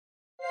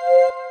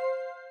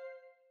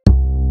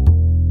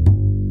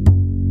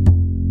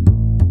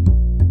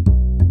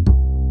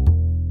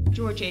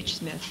George H.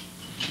 Smith.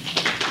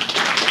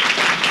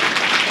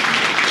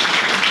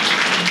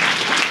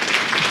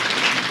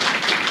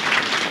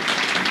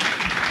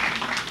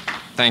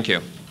 Thank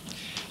you.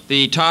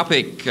 The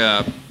topic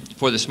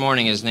for this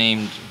morning is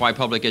named Why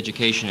Public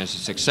Education is a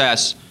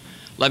Success.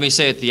 Let me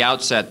say at the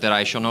outset that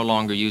I shall no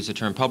longer use the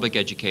term public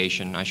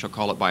education. I shall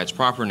call it by its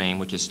proper name,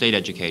 which is state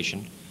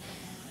education.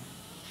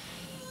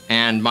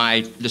 And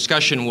my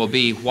discussion will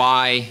be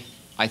why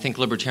I think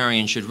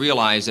libertarians should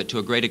realize that to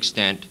a great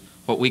extent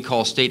what we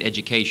call state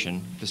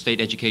education, the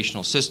state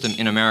educational system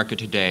in America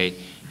today,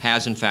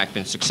 has in fact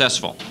been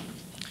successful.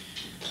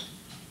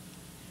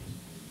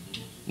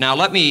 Now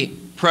let me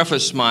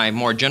preface my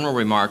more general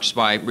remarks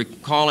by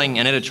recalling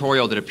an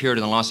editorial that appeared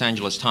in the Los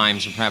Angeles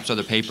Times and perhaps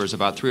other papers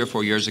about 3 or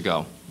 4 years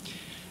ago.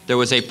 There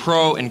was a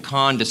pro and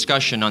con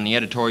discussion on the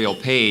editorial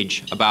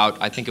page about,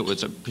 I think it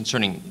was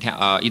concerning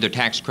either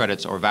tax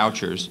credits or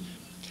vouchers.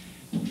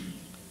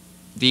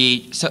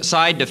 The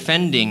side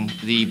defending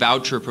the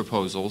voucher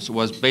proposals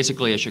was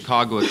basically a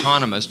Chicago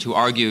economist who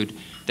argued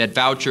that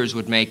vouchers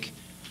would make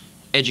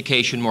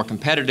education more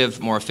competitive,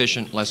 more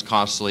efficient, less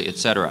costly,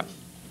 etc.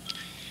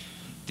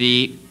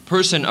 The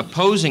person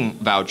opposing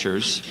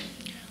vouchers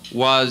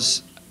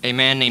was a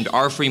man named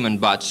R. Freeman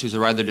Butts, who's a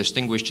rather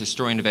distinguished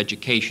historian of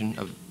education,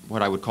 of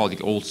what I would call the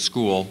old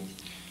school.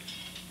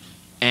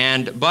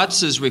 And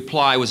Butts's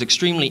reply was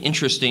extremely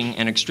interesting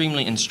and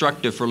extremely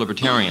instructive for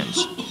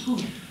libertarians.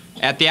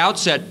 At the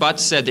outset,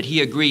 Butts said that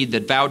he agreed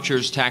that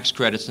vouchers, tax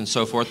credits, and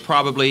so forth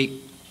probably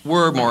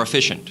were more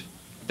efficient.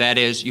 That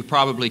is, you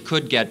probably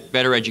could get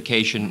better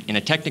education in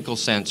a technical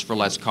sense for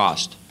less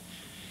cost.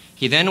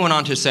 He then went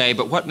on to say,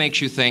 but what makes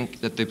you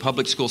think that the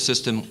public school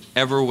system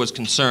ever was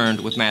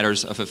concerned with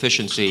matters of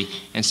efficiency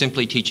and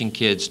simply teaching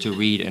kids to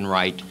read and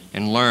write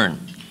and learn?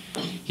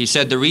 He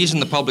said the reason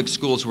the public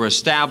schools were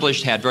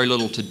established had very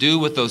little to do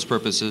with those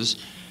purposes.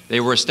 They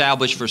were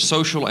established for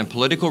social and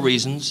political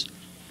reasons.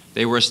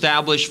 They were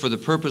established for the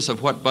purpose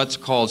of what Butts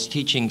calls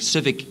teaching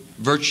civic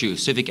virtue,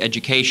 civic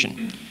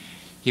education.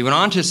 He went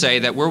on to say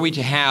that were we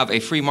to have a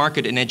free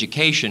market in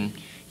education,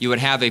 you would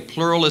have a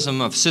pluralism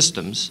of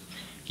systems.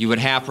 You would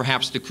have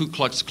perhaps the Ku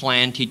Klux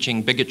Klan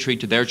teaching bigotry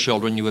to their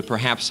children. You would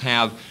perhaps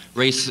have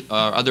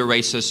other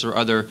racists or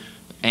other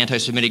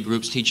anti-Semitic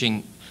groups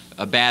teaching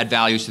bad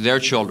values to their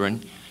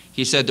children.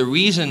 He said the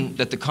reason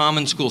that the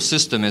common school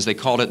system, as they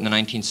called it in the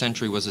 19th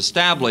century, was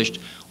established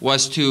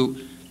was to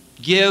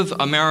give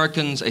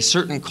Americans a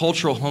certain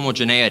cultural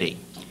homogeneity,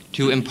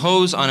 to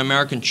impose on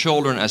American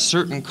children a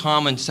certain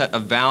common set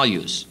of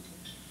values.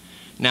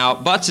 Now,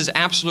 Butts is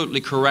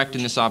absolutely correct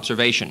in this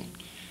observation.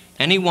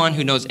 Anyone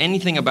who knows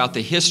anything about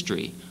the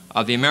history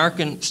of the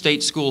American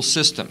state school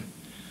system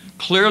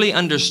clearly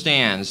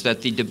understands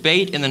that the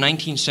debate in the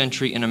 19th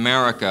century in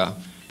America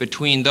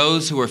between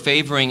those who were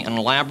favoring an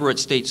elaborate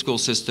state school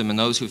system and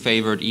those who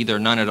favored either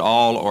none at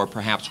all or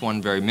perhaps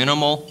one very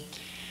minimal,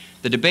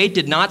 the debate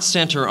did not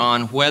center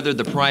on whether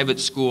the private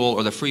school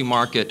or the free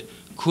market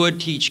could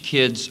teach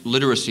kids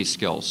literacy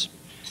skills,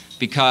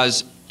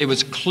 because it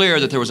was clear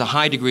that there was a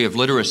high degree of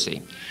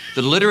literacy.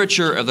 The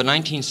literature of the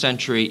 19th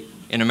century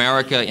in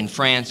America, in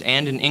France,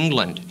 and in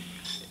England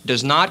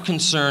does not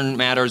concern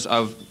matters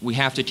of we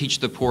have to teach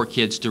the poor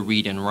kids to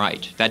read and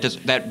write.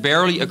 That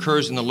barely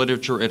occurs in the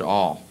literature at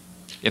all,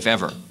 if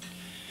ever.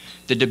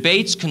 The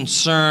debates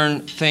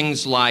concern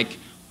things like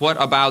what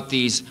about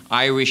these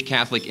Irish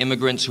Catholic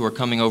immigrants who are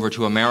coming over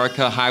to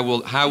America?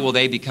 How will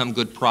they become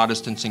good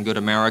Protestants and good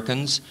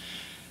Americans?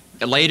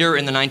 Later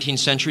in the 19th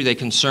century, they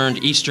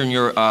concerned Eastern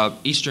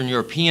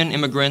European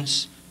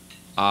immigrants.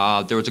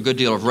 There was a good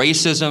deal of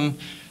racism.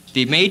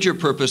 The major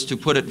purpose, to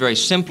put it very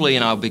simply,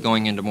 and I'll be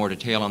going into more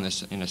detail on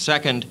this in a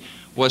second,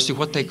 was to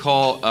what they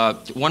call,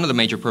 one of the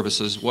major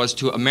purposes was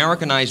to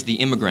Americanize the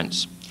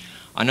immigrants.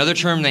 Another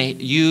term they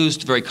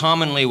used very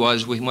commonly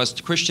was we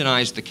must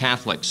Christianize the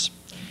Catholics.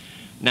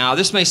 Now,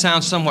 this may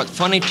sound somewhat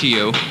funny to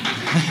you.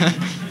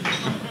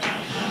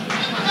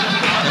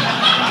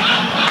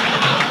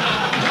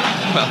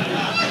 Well,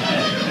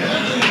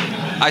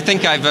 I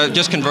think I've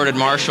just converted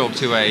Marshall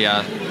to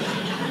a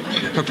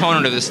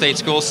proponent of the state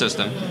school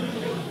system.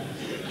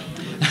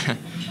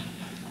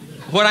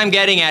 What I'm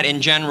getting at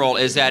in general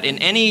is that in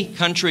any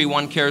country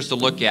one cares to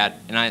look at,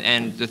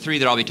 and the three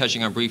that I'll be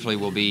touching on briefly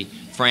will be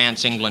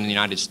France, England, and the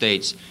United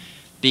States,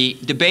 the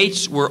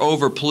debates were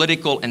over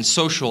political and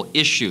social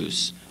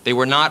issues. They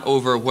were not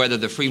over whether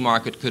the free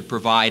market could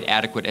provide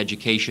adequate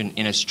education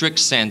in a strict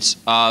sense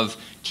of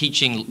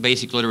teaching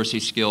basic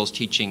literacy skills,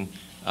 teaching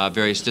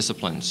various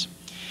disciplines.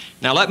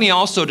 Now let me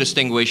also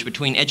distinguish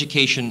between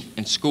education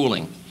and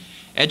schooling.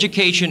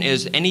 Education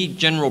is any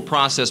general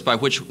process by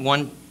which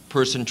one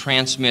person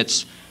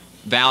transmits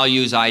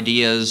values,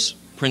 ideas,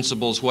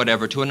 principles,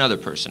 whatever, to another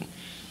person.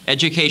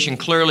 Education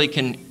clearly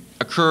can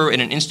occur in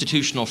an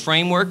institutional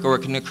framework, or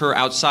it can occur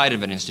outside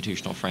of an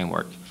institutional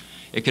framework.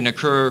 It can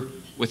occur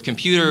with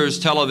computers,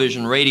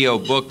 television, radio,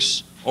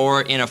 books,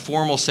 or in a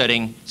formal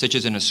setting, such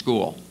as in a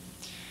school.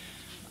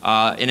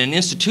 In an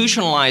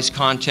institutionalized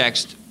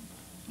context,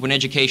 when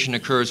education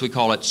occurs, we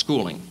call it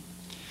schooling.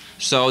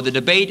 So the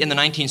debate in the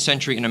 19th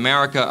century in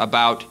America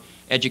about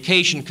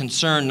education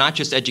concerned not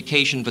just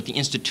education, but the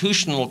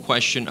institutional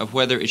question of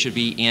whether it should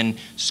be in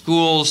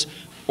schools,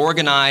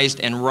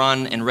 organized and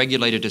run and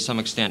regulated to some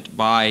extent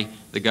by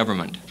the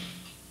government.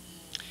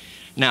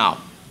 Now,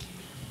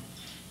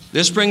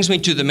 this brings me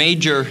to the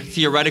major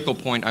theoretical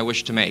point I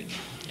wish to make,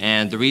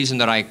 and the reason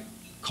that I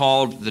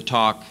called the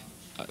talk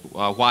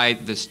Why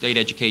the State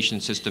Education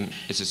System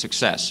is a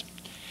Success.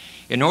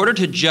 In order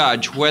to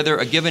judge whether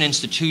a given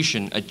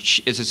institution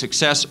is a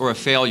success or a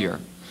failure,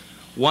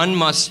 one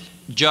must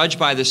judge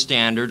by the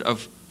standard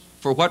of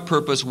for what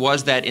purpose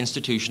was that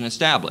institution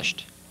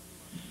established.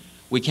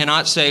 We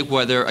cannot say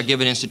whether a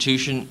given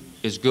institution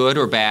is good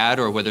or bad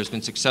or whether it's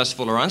been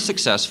successful or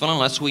unsuccessful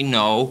unless we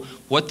know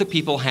what the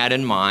people had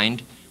in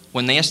mind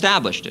when they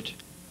established it.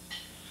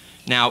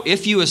 Now,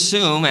 if you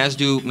assume, as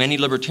do many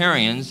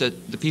libertarians,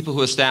 that the people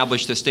who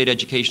established the state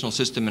educational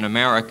system in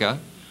America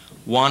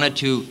wanted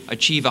to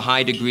achieve a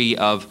high degree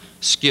of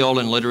skill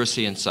and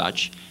literacy and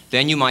such,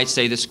 then you might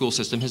say the school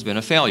system has been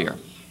a failure.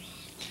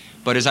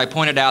 But as I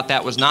pointed out,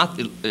 that was not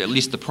at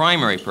least the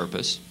primary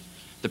purpose.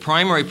 The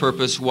primary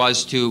purpose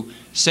was to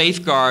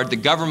safeguard the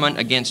government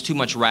against too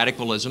much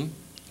radicalism,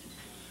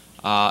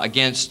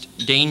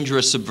 against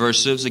dangerous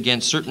subversives,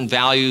 against certain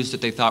values that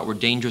they thought were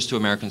dangerous to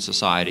American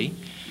society.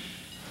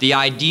 The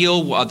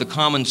ideal of the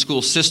common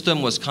school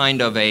system was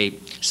kind of a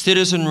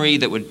citizenry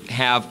that would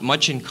have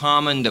much in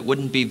common, that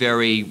wouldn't be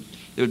very,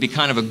 there would be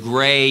kind of a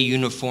gray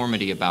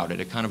uniformity about it,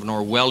 a kind of an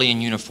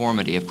Orwellian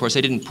uniformity. Of course,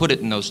 they didn't put it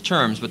in those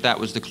terms, but that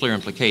was the clear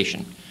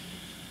implication.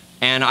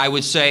 And I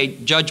would say,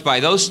 judged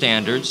by those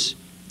standards,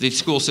 the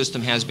school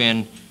system has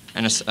been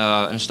an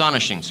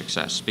astonishing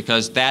success,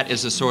 because that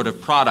is the sort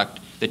of product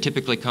that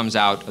typically comes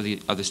out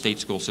of the state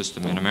school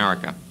system in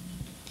America.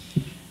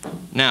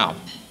 Now,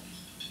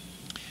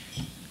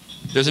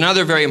 there's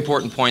another very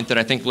important point that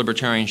I think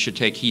libertarians should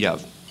take heed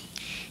of.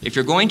 If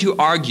you're going to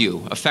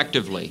argue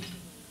effectively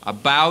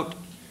about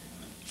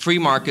free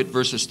market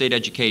versus state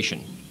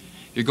education,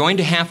 you're going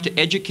to have to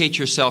educate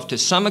yourself to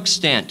some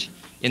extent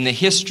in the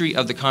history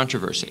of the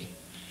controversy.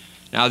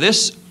 Now,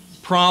 this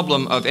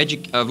problem of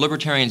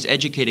libertarians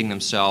educating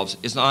themselves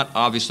is not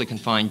obviously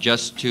confined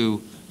just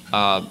to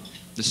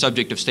the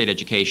subject of state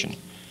education.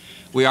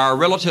 We are a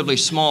relatively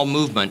small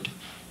movement,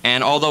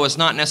 and although it's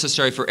not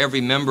necessary for every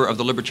member of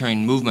the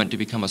libertarian movement to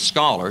become a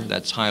scholar,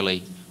 that's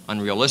highly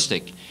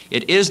unrealistic,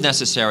 it is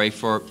necessary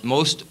for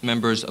most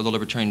members of the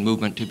libertarian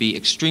movement to be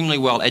extremely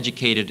well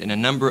educated in a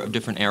number of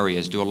different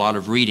areas, do a lot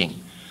of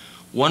reading.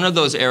 One of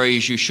those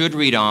areas you should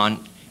read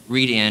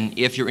in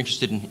if you're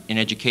interested in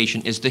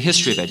education is the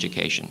history of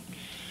education.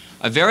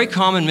 A very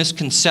common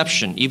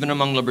misconception, even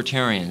among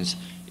libertarians,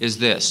 is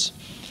this.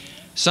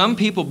 Some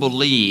people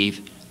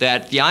believe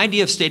that the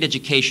idea of state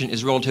education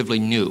is relatively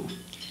new,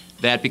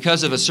 that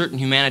because of a certain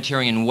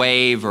humanitarian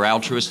wave or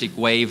altruistic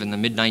wave in the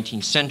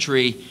mid-19th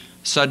century,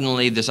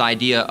 suddenly this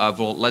idea of,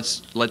 well,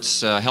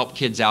 let's help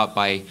kids out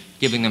by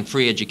giving them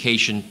free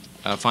education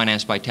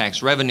financed by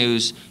tax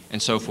revenues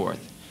and so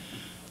forth.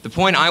 The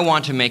point I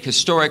want to make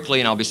historically,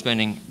 and I'll be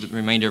spending the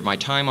remainder of my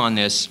time on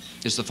this,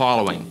 is the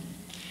following.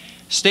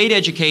 State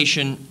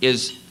education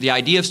is, the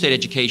idea of state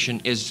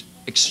education is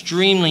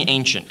extremely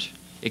ancient.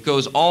 It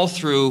goes all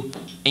through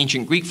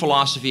ancient Greek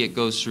philosophy, it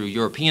goes through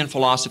European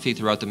philosophy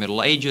throughout the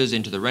Middle Ages,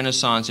 into the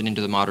Renaissance, and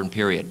into the modern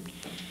period.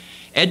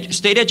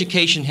 State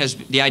education has,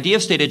 the idea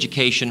of state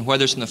education,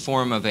 whether it's in the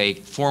form of a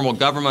formal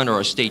government or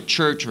a state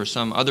church or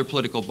some other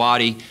political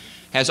body,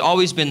 has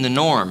always been the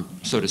norm,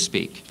 so to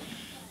speak.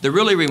 The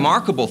really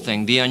remarkable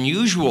thing, the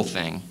unusual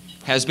thing,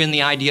 has been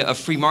the idea of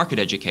free market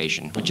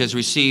education, which has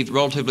received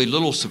relatively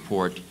little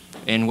support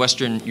in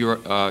Western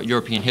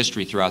European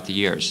history throughout the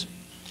years.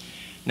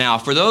 Now,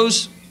 for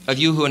those of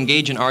you who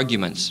engage in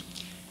arguments,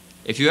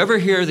 if you ever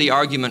hear the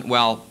argument,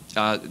 well,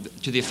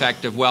 to the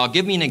effect of, well,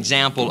 give me an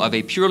example of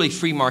a purely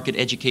free market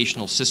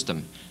educational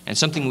system and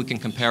something we can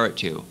compare it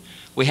to,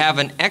 we have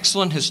an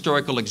excellent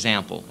historical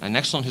example, an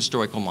excellent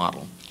historical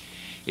model.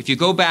 If you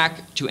go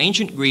back to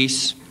ancient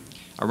Greece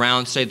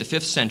around, say, the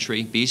 5th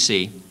century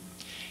BC,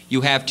 you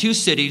have two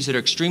cities that are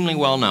extremely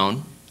well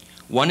known.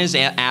 One is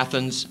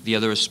Athens, the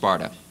other is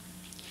Sparta.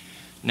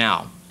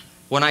 Now,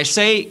 when I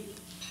say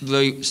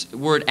the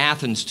word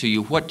Athens to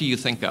you, what do you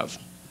think of?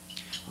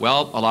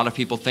 Well, a lot of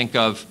people think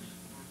of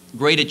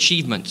great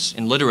achievements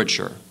in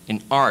literature,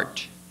 in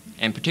art,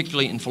 and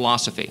particularly in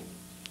philosophy.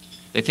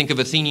 They think of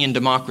Athenian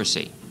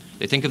democracy.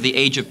 They think of the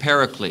age of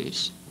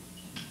Pericles.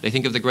 They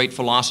think of the great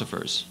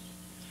philosophers.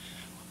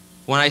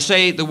 When I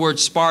say the word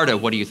Sparta,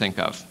 what do you think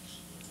of?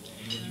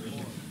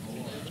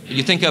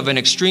 You think of an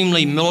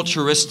extremely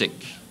militaristic,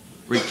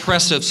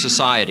 repressive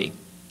society.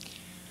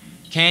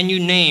 Can you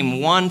name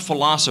one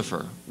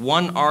philosopher,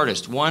 one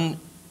artist, one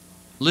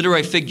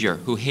literary figure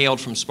who hailed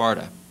from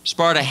Sparta?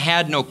 Sparta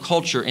had no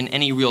culture in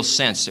any real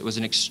sense. It was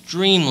an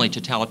extremely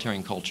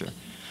totalitarian culture.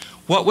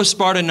 What was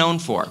Sparta known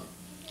for?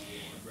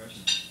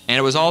 And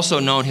it was also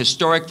known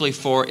historically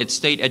for its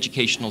state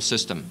educational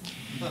system.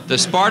 The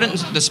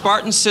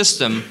Spartan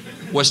system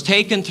was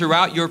taken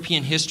throughout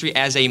European history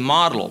as a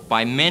model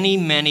by many,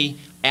 many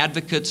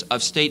advocates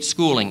of state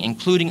schooling,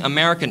 including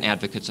American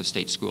advocates of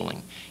state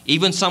schooling.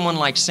 Even someone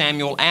like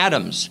Samuel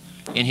Adams,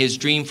 in his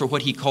dream for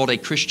what he called a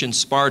Christian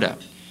Sparta,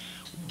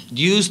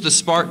 used the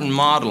Spartan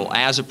model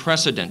as a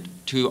precedent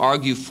to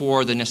argue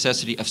for the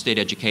necessity of state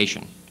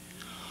education.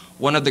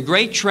 One of the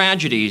great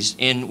tragedies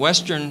in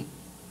Western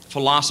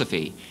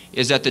philosophy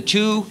is that the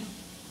two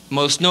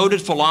most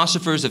noted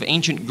philosophers of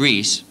ancient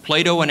Greece,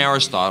 Plato and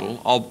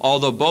Aristotle,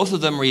 although both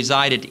of them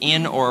resided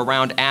in or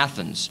around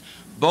Athens,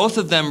 both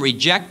of them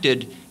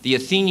rejected the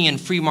Athenian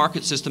free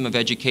market system of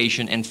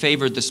education and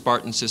favored the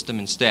Spartan system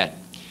instead.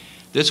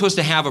 This was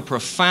to have a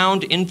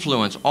profound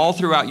influence all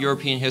throughout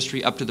European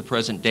history up to the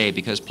present day,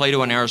 because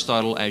Plato and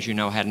Aristotle, as you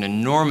know, had an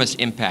enormous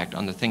impact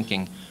on the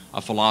thinking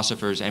of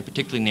philosophers, and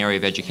particularly in the area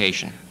of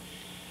education.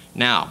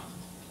 Now,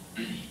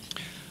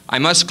 I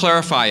must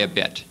clarify a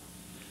bit.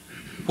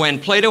 When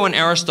Plato and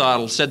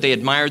Aristotle said they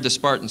admired the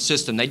Spartan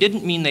system, they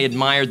didn't mean they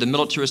admired the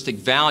militaristic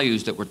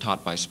values that were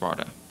taught by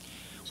Sparta.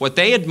 What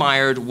they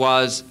admired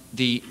was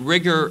the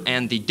rigor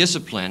and the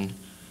discipline,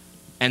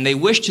 and they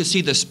wished to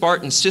see the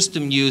Spartan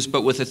system used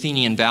but with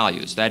Athenian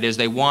values. That is,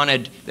 they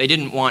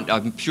didn't want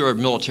a pure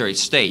military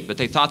state, but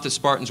they thought the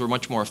Spartans were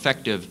much more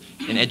effective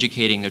in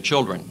educating their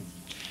children.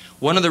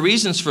 One of the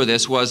reasons for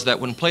this was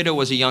that when Plato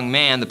was a young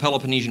man, the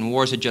Peloponnesian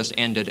Wars had just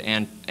ended,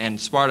 and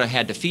Sparta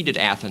had defeated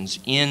Athens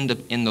in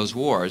those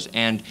wars.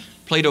 And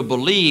Plato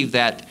believed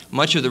that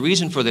much of the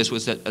reason for this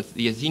was that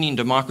the Athenian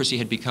democracy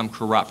had become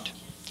corrupt.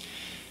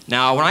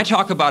 Now, when I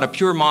talk about a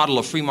pure model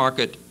of free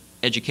market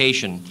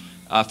education,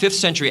 5th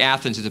century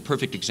Athens is a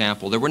perfect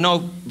example. There were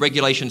no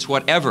regulations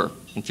whatever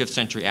in 5th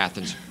century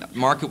Athens. The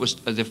market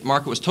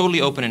was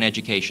totally open in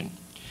education.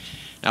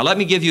 Now let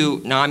me give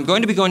you, now I'm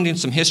going to be going into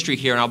some history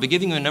here, and I'll be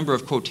giving you a number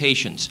of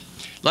quotations.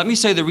 Let me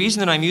say the reason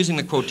that I'm using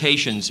the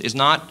quotations is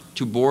not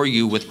to bore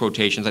you with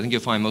quotations. I think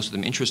you'll find most of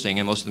them interesting,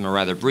 and most of them are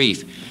rather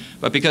brief.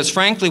 But because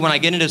frankly, when I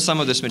get into some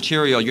of this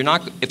material,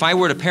 if I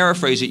were to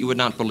paraphrase it, you would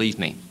not believe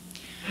me.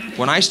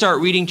 When I start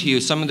reading to you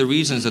some of the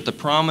reasons that the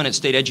prominent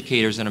state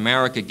educators in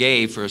America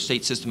gave for a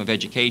state system of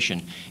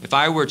education, if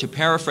I were to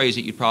paraphrase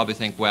it, you'd probably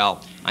think,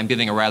 well, I'm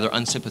giving a rather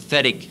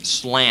unsympathetic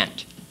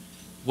slant.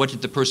 What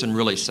did the person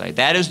really say?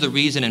 That is the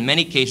reason in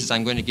many cases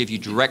I'm going to give you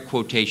direct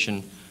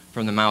quotation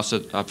from the mouth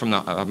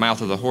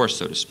of the horse,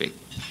 so to speak.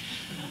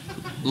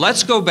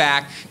 Let's go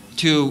back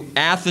to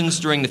Athens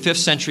during the 5th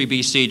century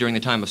BC, during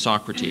the time of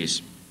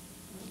Socrates.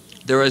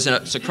 There is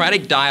a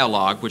Socratic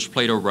dialogue which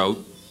Plato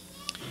wrote,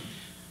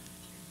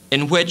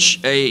 in which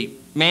a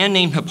man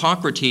named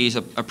Hippocrates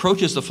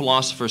approaches the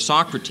philosopher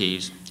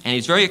Socrates, and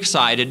he's very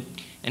excited,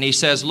 and he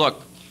says,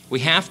 look, we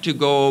have to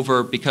go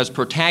over, because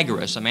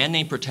Protagoras, a man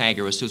named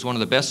Protagoras, who's one of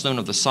the best known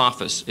of the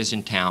sophists, is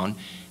in town,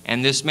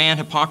 and this man,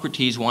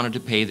 Hippocrates, wanted to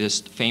pay this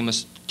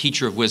famous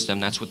teacher of wisdom,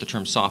 that's what the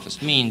term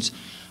sophist means,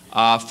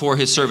 for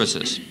his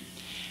services.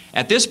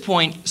 At this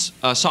point,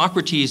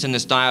 Socrates in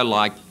this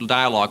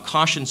dialogue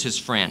cautions his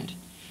friend.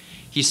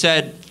 He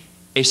said,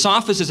 a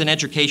sophist is an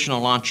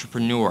educational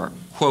entrepreneur,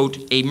 quote,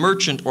 a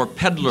merchant or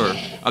peddler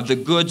of the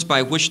goods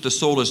by which the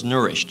soul is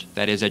nourished,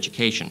 that is,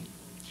 education.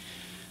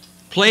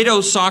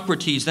 Plato's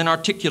Socrates then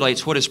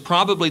articulates what is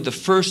probably the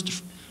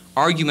first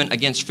argument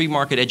against free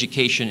market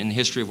education in the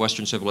history of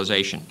Western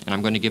civilization, and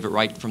I'm going to give it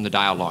right from the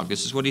dialogue.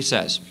 This is what he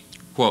says,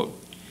 quote,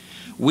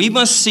 we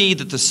must see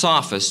that the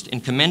sophist, in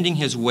commending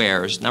his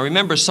wares, now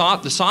remember,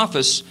 the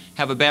sophists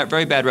have a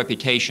very bad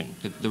reputation.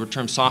 The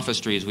term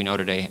sophistry, as we know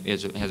today,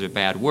 has a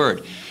bad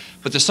word.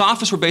 But the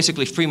sophists were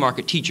basically free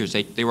market teachers.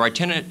 They were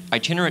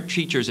itinerant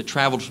teachers that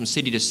traveled from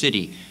city to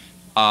city,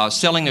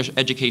 selling their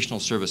educational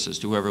services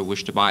to whoever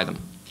wished to buy them.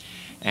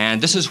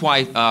 And this is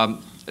why,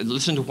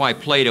 listen to why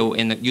Plato,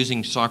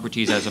 using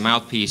Socrates as a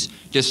mouthpiece,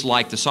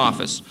 disliked the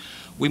sophists.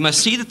 We must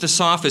see that the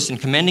sophist, in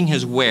commending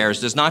his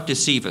wares, does not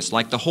deceive us,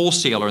 like the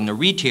wholesaler and the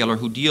retailer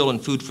who deal in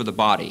food for the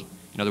body.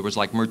 In other words,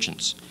 like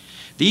merchants.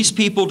 These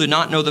people do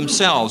not know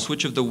themselves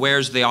which of the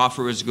wares they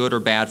offer is good or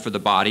bad for the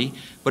body,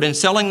 but in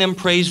selling them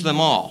praise them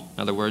all.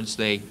 In other words,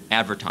 they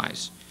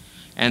advertise.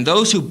 And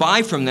those who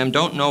buy from them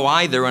don't know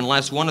either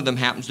unless one of them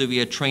happens to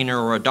be a trainer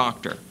or a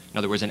doctor. In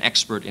other words, an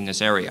expert in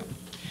this area.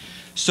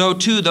 So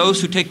too,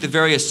 those who take the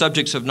various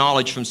subjects of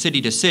knowledge from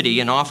city to city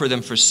and offer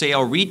them for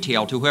sale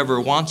retail to whoever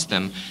wants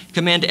them,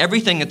 command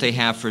everything that they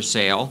have for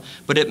sale,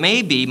 but it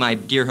may be, my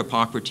dear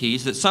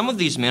Hippocrates, that some of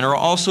these men are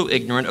also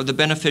ignorant of the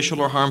beneficial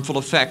or harmful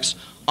effects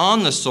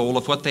on the soul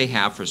of what they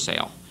have for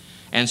sale.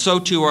 And so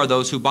too are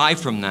those who buy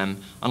from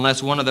them,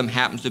 unless one of them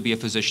happens to be a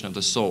physician of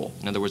the soul,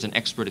 in other words, an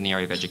expert in the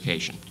area of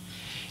education.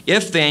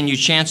 If then you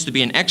chance to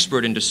be an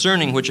expert in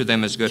discerning which of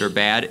them is good or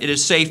bad, it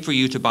is safe for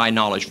you to buy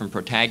knowledge from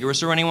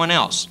Protagoras or anyone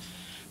else.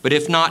 But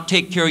if not,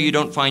 take care you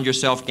don't find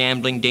yourself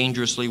gambling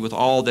dangerously with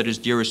all that is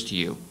dearest to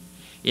you.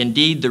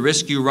 Indeed, the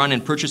risk you run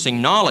in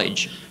purchasing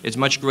knowledge is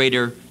much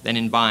greater than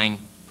in buying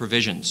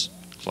provisions,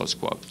 close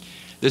quote.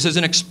 This is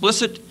an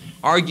explicit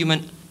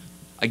argument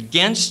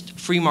against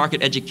free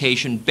market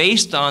education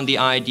based on the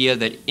idea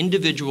that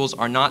individuals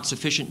are not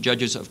sufficient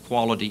judges of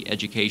quality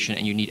education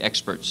and you need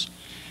experts.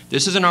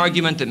 This is an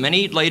argument that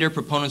many later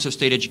proponents of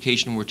state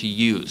education were to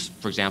use.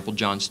 For example,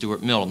 John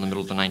Stuart Mill in the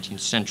middle of the 19th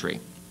century.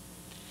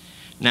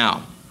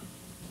 Now,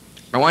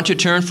 I want to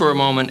turn for a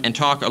moment and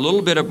talk a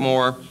little bit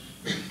more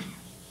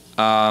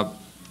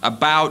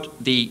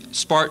about the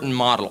Spartan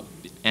model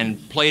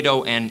and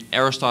Plato and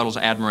Aristotle's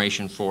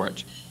admiration for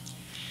it.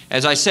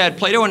 As I said,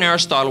 Plato and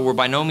Aristotle were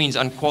by no means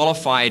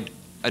unqualified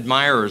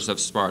admirers of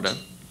Sparta,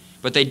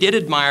 but they did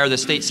admire the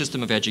state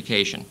system of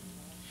education.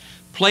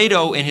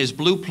 Plato, in his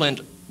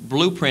blueprint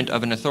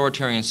of an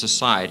authoritarian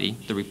society,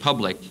 The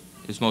Republic,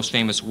 his most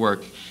famous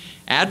work,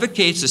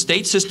 advocates a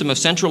state system of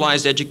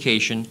centralized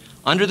education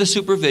under the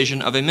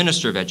supervision of a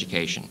minister of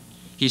education.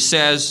 He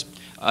says,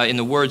 in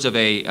the words of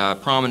a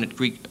prominent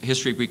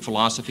history of Greek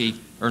philosophy,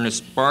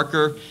 Ernest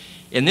Barker,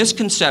 in this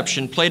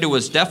conception, Plato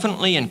was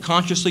definitely and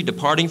consciously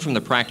departing from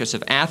the practice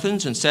of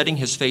Athens and setting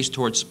his face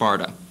towards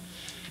Sparta.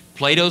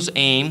 Plato's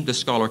aim, the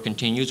scholar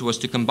continues, was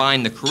to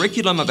combine the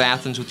curriculum of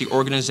Athens with the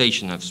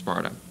organization of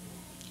Sparta.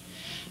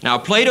 Now,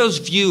 Plato's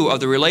view of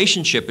the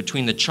relationship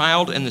between the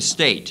child and the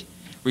state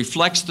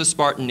reflects the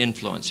Spartan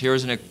influence. Here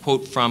is a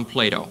quote from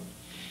Plato.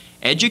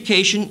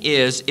 Education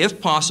is,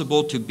 if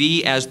possible, to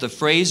be, as the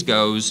phrase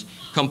goes,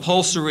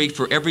 compulsory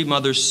for every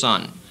mother's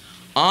son,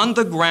 on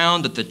the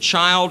ground that the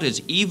child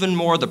is even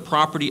more the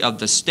property of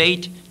the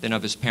state than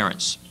of his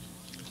parents.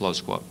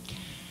 Close quote.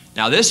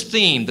 Now, this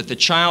theme that the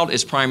child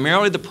is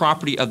primarily the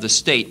property of the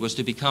state was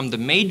to become the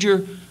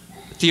major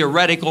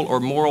theoretical or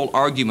moral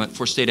argument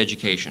for state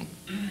education.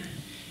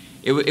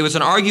 It was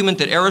an argument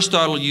that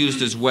Aristotle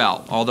used as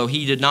well, although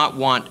he did not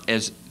want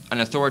as an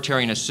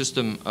authoritarian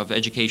system of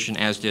education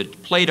as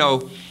did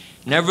Plato.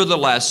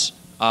 Nevertheless,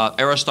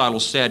 Aristotle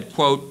said,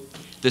 quote,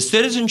 "The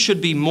citizen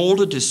should be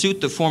molded to suit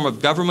the form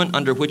of government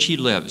under which he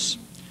lives,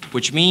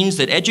 which means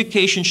that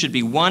education should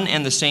be one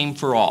and the same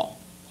for all,"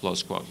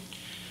 close quote.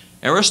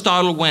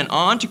 Aristotle went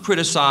on to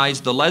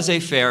criticize the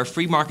laissez-faire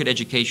free market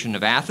education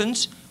of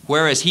Athens,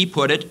 where, as he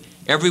put it,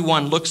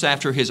 everyone looks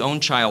after his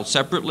own child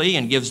separately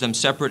and gives them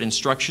separate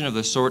instruction of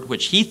the sort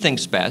which he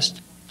thinks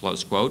best,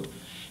 close quote.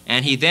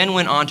 And he then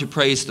went on to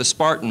praise the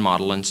Spartan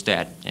model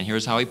instead. And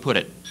here's how he put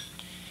it.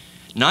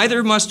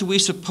 "Neither must we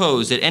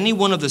suppose that any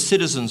one of the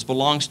citizens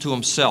belongs to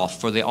himself,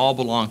 for they all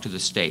belong to the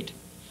state,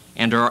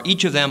 and are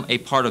each of them a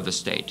part of the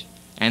state.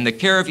 And the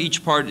care of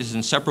each part is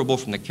inseparable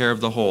from the care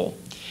of the whole.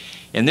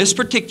 In this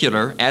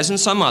particular, as in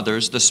some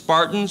others, the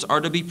Spartans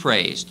are to be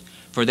praised,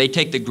 for they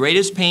take the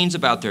greatest pains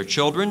about their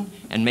children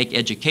and make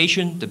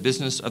education the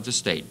business of the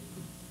state."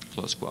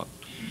 Close quote.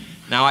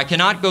 Now, I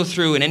cannot go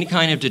through in any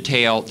kind of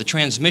detail the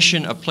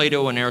transmission of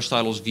Plato and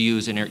Aristotle's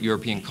views in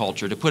European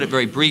culture. To put it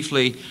very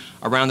briefly,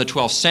 around the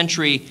 12th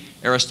century,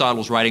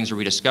 Aristotle's writings are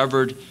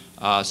rediscovered.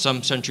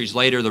 Some centuries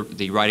later,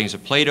 the writings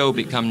of Plato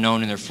become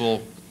known in their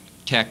full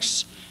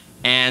texts.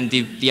 And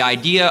the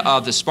idea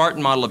of the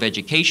Spartan model of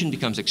education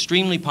becomes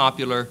extremely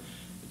popular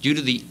due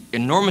to the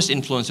enormous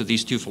influence of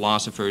these two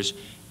philosophers.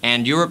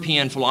 And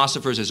European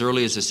philosophers as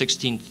early as the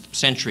 16th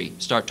century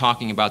start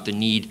talking about the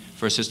need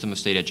for a system of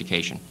state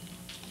education.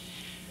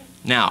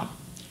 Now,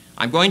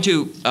 I'm going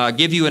to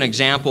give you an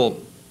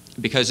example,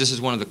 because this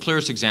is one of the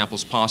clearest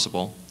examples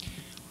possible,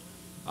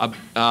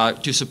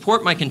 to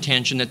support my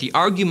contention that the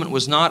argument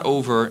was not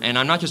over, and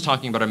I'm not just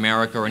talking about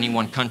America or any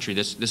one country.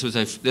 This was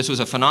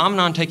a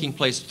phenomenon taking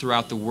place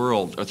throughout the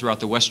world, or throughout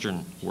the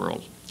Western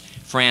world.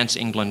 France,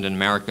 England, and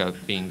America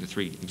being the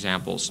three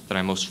examples that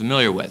I'm most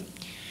familiar with.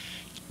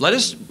 Let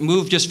us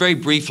move just very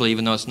briefly,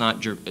 even though it's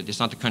not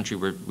the country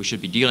we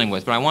should be dealing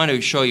with, but I want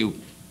to show you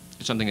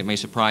something that may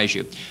surprise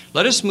you.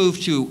 Let us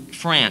move to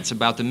France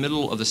about the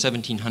middle of the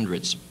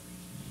 1700s.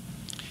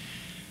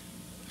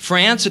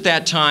 France at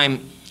that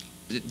time,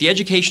 the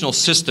educational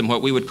system,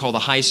 what we would call the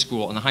high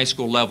school, and the high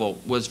school level,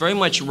 was very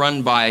much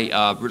run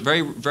by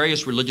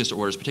various religious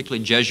orders,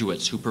 particularly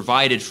Jesuits, who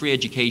provided free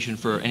education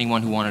for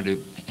anyone who wanted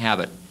to have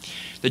it.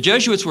 The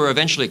Jesuits were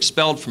eventually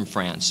expelled from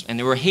France, and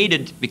they were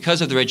hated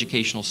because of their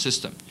educational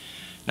system.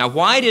 Now,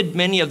 why did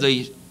many of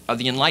the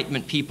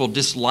Enlightenment people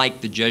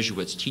dislike the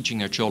Jesuits teaching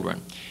their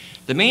children?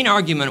 The main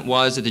argument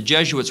was that the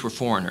Jesuits were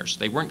foreigners.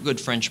 They weren't good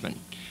Frenchmen.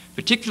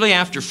 Particularly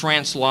after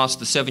France lost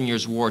the 7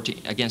 Years' War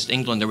against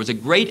England, there was a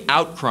great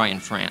outcry in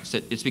France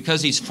that it's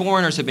because these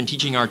foreigners have been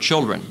teaching our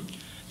children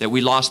that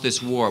we lost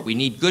this war. We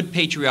need good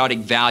patriotic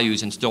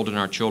values instilled in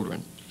our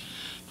children.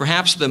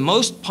 Perhaps the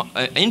most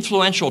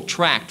influential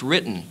tract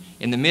written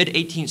in the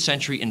mid-18th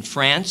century in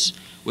France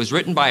was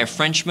written by a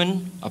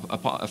Frenchman,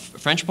 a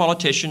French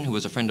politician who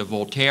was a friend of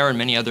Voltaire and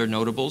many other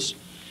notables,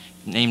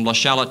 named Le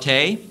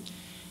Chalatais.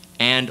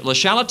 And Le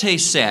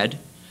Chalatais said,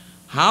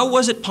 "How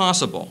was it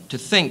possible to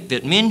think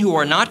that men who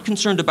are not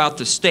concerned about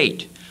the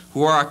state,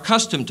 who are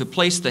accustomed to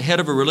place the head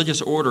of a religious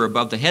order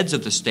above the heads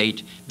of the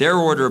state, their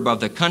order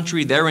above the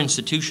country, their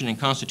institution and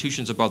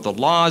constitutions above the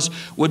laws,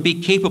 would be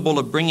capable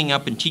of bringing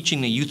up and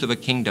teaching the youth of a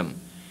kingdom?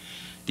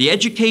 The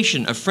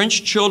education of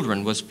French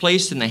children was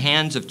placed in the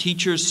hands of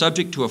teachers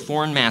subject to a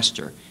foreign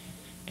master."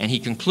 And he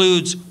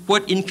concludes,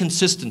 "What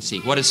inconsistency,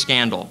 what a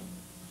scandal."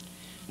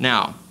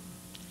 Now,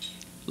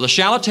 Le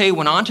Chalatais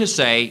went on to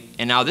say,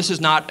 and now this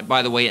is not,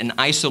 by the way, an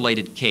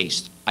isolated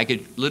case. I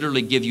could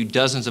literally give you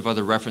dozens of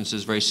other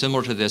references very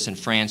similar to this in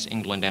France,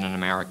 England, and in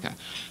America.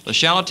 Le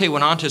Chaletais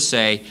went on to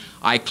say,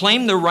 I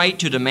claim the right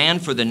to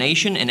demand for the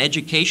nation an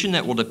education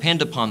that will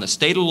depend upon the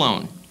state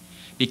alone,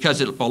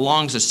 because it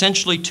belongs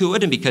essentially to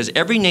it and because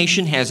every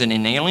nation has an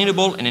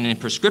inalienable and an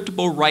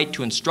imprescriptible right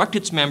to instruct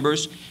its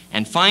members,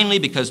 and finally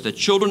because the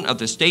children of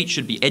the state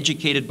should be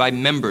educated by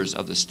members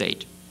of the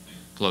state.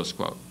 Close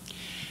quote.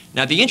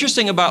 Now the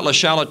interesting about Le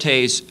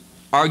Chaletais'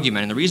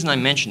 argument, and the reason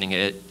I'm mentioning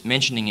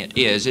it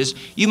is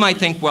you might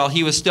think, well,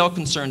 he was still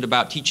concerned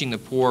about teaching the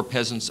poor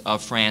peasants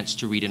of France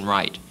to read and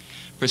write.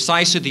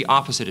 Precisely the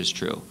opposite is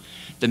true.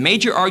 The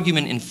major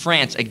argument in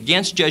France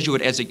against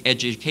Jesuit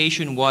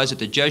education was that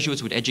the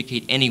Jesuits would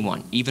educate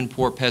anyone, even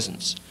poor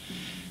peasants.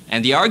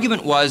 And the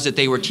argument was that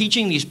they were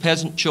teaching these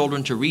peasant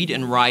children to read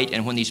and write,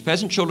 and when these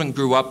peasant children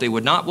grew up, they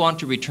would not want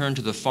to return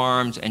to the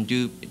farms and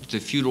do the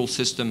feudal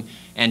system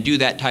and do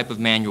that type of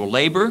manual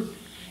labor,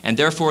 and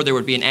therefore there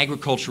would be an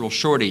agricultural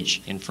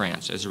shortage in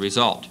France as a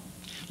result.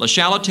 Le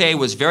Chaletais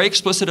was very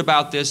explicit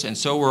about this, and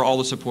so were all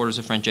the supporters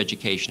of French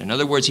education. In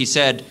other words, he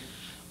said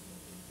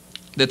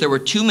that there were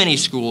too many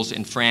schools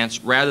in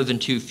France rather than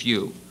too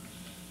few.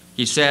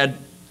 He said,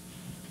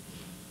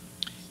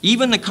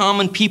 even the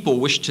common people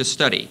wish to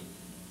study,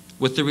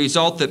 with the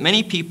result that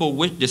many people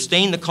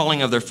disdain the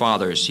calling of their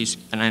fathers.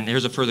 And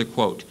here's a further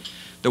quote.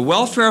 The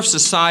welfare of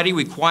society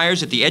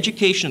requires that the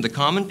education of the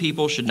common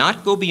people should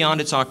not go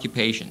beyond its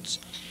occupations.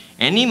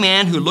 Any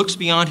man who looks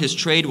beyond his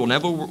trade will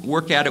never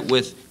work at it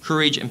with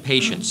courage and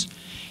patience.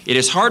 It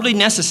is hardly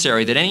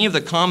necessary that any of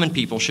the common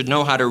people should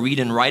know how to read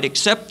and write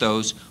except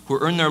those who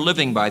earn their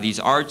living by these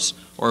arts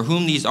or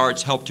whom these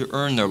arts help to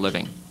earn their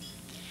living.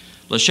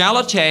 Le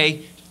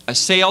Chaletais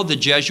assailed the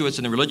Jesuits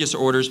and the religious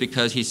orders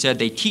because he said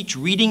they teach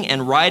reading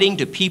and writing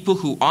to people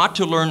who ought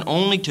to learn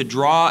only to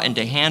draw and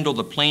to handle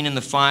the plane and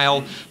the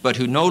file, but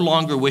who no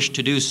longer wish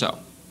to do so.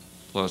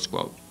 Close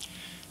quote.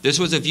 This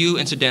was a view,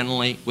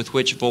 incidentally, with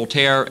which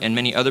Voltaire and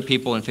many other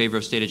people in favor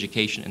of state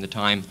education in the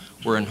time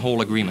were in whole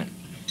agreement.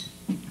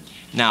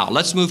 Now,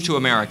 let's move to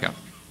America.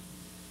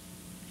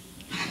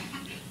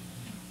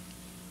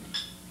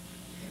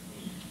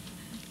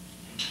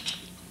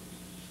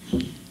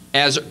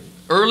 As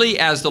early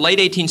as the late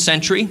 18th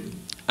century,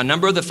 a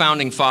number of the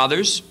founding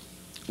fathers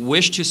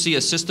wished to see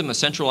a system of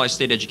centralized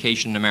state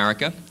education in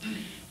America,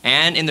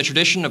 and in the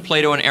tradition of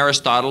Plato and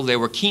Aristotle, they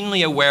were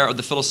keenly aware of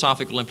the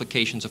philosophical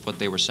implications of what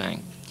they were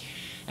saying.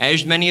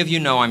 As many of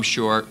you know, I'm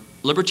sure,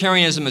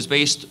 libertarianism is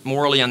based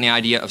morally on the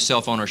idea of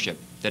self-ownership,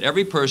 that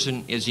every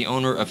person is the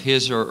owner of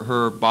his or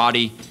her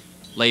body,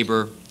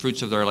 labor,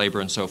 fruits of their labor,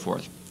 and so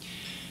forth.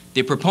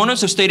 The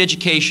proponents of state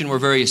education were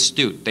very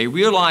astute. They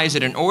realized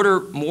that in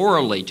order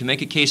morally to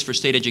make a case for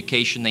state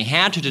education, they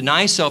had to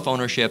deny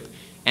self-ownership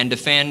and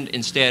defend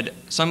instead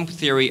some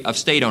theory of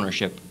state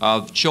ownership,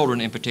 of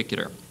children in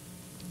particular.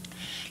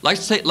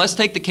 Let's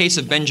take the case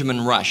of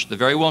Benjamin Rush, the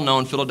very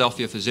well-known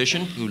Philadelphia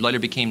physician who later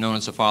became known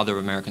as the father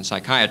of American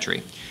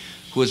psychiatry,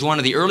 who was one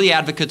of the early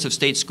advocates of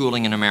state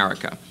schooling in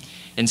America.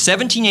 In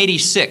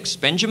 1786,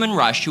 Benjamin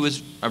Rush, who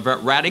was a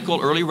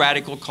early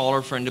radical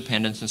caller for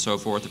independence and so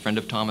forth, a friend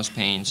of Thomas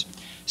Paine's,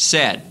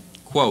 said,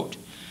 quote,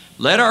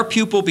 "Let our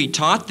pupil be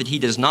taught that he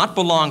does not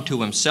belong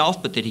to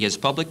himself, but that he is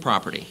public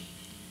property.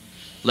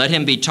 Let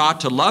him be taught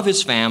to love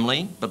his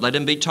family, but let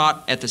him be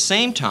taught at the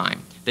same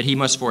time that he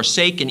must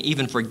forsake and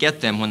even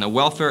forget them when the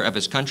welfare of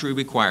his country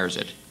requires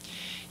it.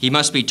 He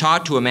must be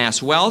taught to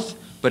amass wealth,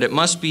 but it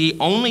must be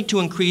only to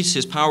increase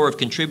his power of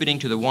contributing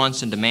to the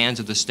wants and demands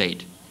of the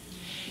state.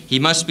 He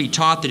must be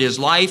taught that his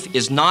life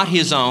is not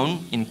his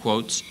own, in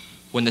quotes,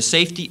 when the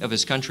safety of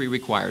his country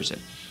requires it."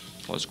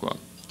 Close quote.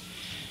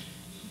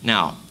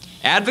 Now,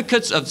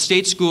 advocates of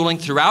state schooling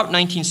throughout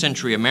 19th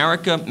century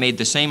America made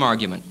the same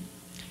argument.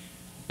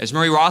 As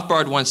Murray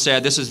Rothbard once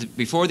said, this is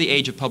before the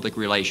age of public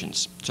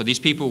relations. So these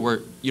people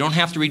were, you don't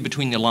have to read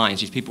between the lines.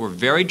 These people were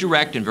very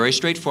direct and very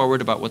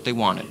straightforward about what they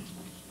wanted.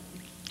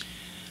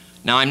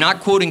 Now, I'm not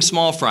quoting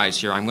small fries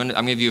here. I'm going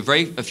to give you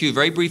a few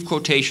very brief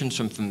quotations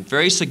from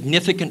very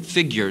significant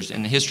figures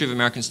in the history of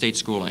American state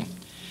schooling.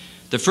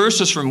 The first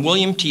is from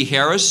William T.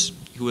 Harris,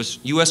 who was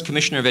U.S.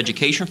 Commissioner of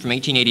Education from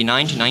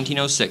 1889 to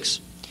 1906.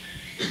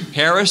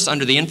 Harris,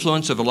 under the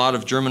influence of a lot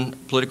of German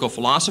political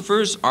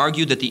philosophers,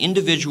 argued that the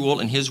individual,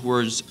 in his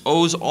words,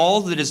 owes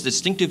all that is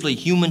distinctively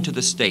human to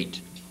the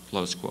state,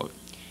 close quote.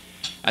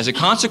 As a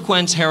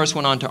consequence, Harris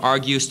went on to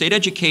argue, state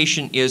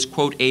education is,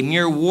 quote, a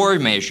mere war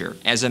measure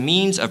as a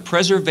means of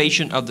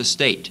preservation of the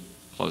state,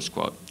 close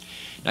quote.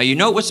 Now, you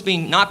know what's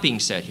not being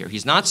said here.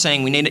 He's not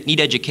saying we need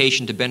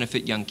education to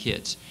benefit young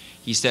kids.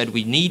 He said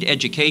we need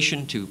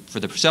education for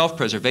the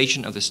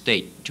self-preservation of the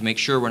state, to make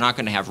sure we're not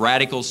going to have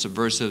radicals,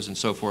 subversives, and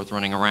so forth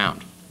running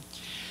around.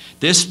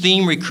 This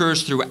theme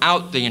recurs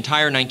throughout the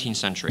entire 19th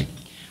century.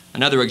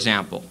 Another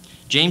example,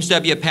 James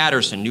W.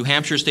 Patterson, New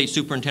Hampshire State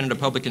Superintendent of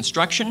Public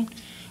Instruction,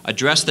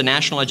 addressed the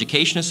National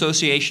Education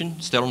Association,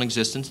 still in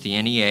existence,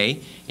 the NEA,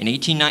 in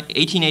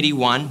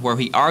 1881, where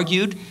he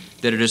argued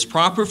that it is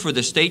proper for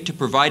the state to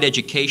provide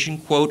education,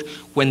 quote,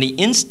 when the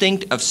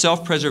instinct of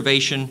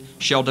self-preservation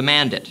shall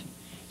demand it.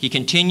 He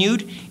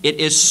continued, "It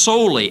is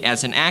solely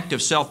as an act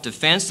of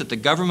self-defense that the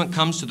government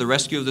comes to the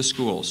rescue of the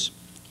schools."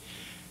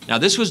 Now,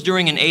 this was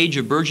during an age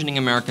of burgeoning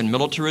American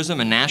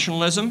militarism and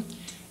nationalism,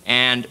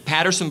 and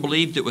Patterson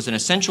believed it was an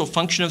essential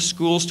function of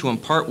schools to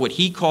impart what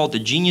he called the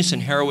genius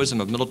and heroism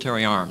of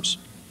military arms.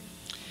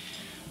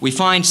 We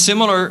find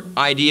similar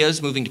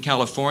ideas moving to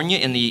California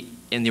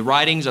in the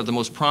writings of the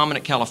most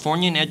prominent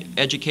Californian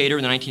educator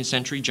in the 19th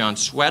century, John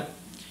Swett,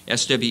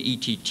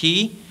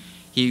 S-W-E-T-T.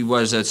 He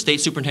was a state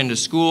superintendent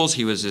of schools.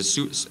 He was a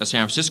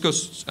San Francisco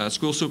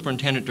school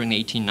superintendent during the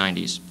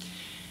 1890s.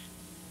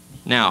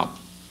 Now,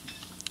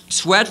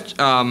 Swett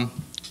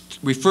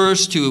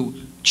refers to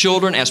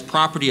children as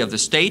property of the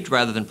state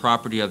rather than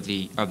property of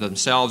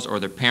themselves or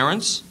their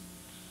parents.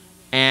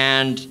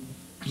 And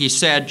he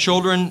said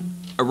children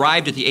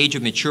arrived at the age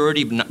of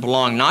maturity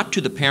belong not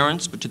to the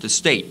parents but to the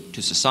state,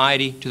 to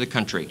society, to the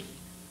country.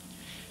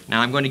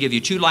 Now I'm going to give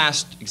you two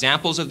last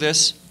examples of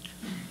this.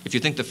 If you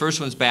think the first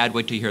one's bad,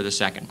 wait till you hear the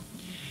second.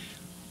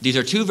 These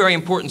are two very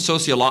important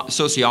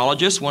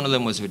sociologists. One of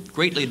them was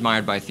greatly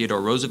admired by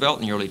Theodore Roosevelt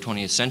in the early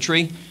 20th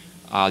century.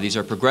 These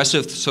are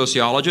progressive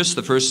sociologists.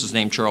 The first is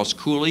named Charles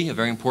Cooley, a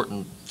very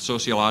important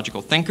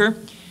sociological thinker.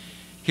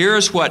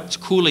 Here's what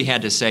Cooley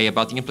had to say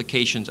about the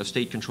implications of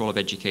state control of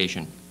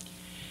education.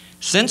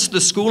 "Since the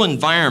school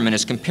environment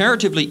is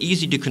comparatively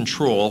easy to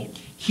control,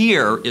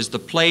 here is the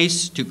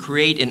place to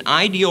create an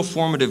ideal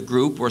formative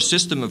group or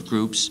system of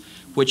groups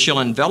which shall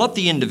envelop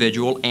the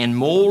individual and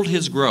mold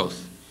his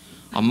growth,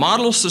 a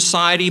model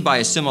society by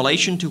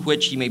assimilation to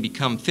which he may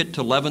become fit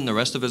to leaven the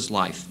rest of his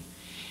life.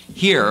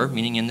 Here,"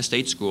 meaning in the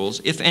state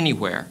schools, "if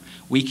anywhere,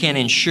 we can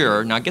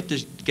ensure," now get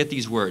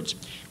these words,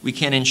 "we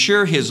can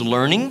ensure his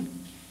learning,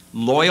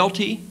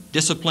 loyalty,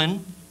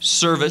 discipline,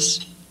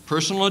 service,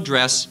 personal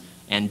address,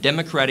 and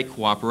democratic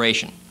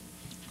cooperation."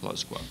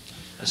 Close quote.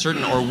 A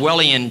certain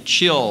Orwellian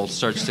chill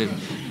starts to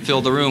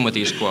fill the room with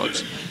these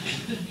quotes.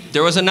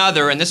 There was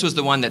another, and this was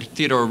the one that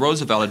Theodore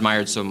Roosevelt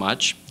admired so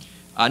much.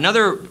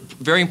 Another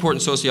very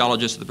important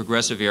sociologist of the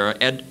progressive era,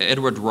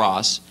 Edward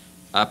Ross,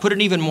 put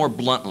it even more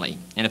bluntly.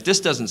 And if this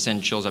doesn't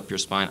send chills up your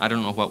spine, I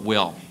don't know what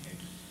will.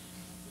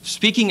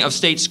 Speaking of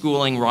state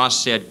schooling,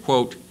 Ross said,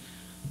 quote,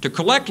 "To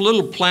collect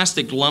little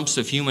plastic lumps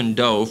of human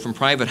dough from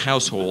private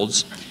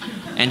households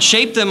and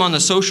shape them on the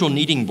social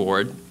kneading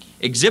board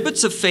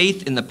exhibits a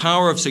faith in the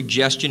power of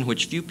suggestion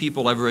which few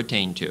people ever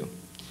attain to.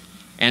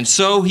 And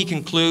so," he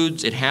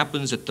concludes, "it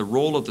happens that the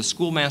role of the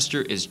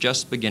schoolmaster is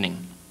just beginning."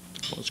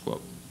 Close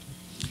quote.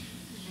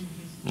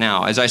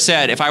 Now, as I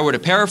said, if I were to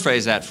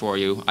paraphrase that for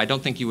you, I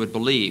don't think you would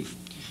believe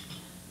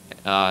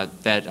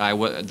that I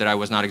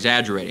was not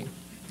exaggerating.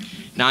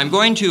 Now, I'm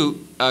going to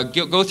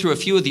go through a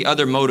few of the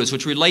other motives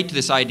which relate to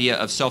this idea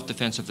of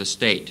self-defense of the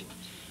state.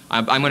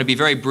 I'm going to be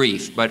very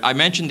brief, but I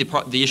mentioned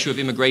the issue of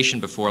immigration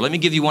before. Let me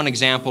give you one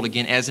example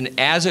again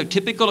as a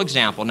typical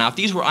example. Now, if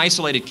these were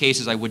isolated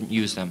cases, I wouldn't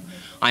use them.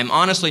 I'm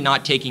honestly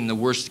not taking the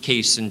worst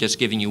case and just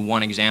giving you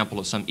one example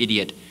of some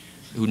idiot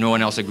who no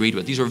one else agreed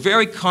with. These were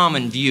very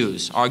common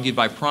views argued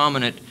by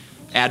prominent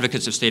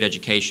advocates of state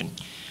education.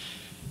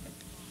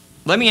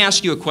 Let me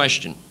ask you a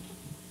question.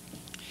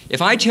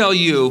 If I tell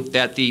you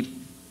that the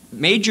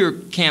major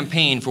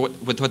campaign for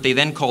what they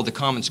then called the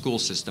common school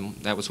system,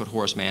 that was what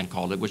Horace Mann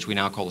called it, which we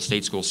now call the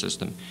state school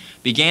system,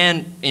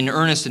 began in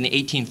earnest in the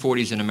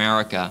 1840s in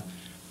America,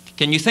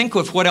 can you think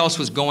of what else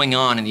was going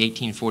on in the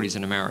 1840s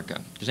in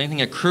America? Does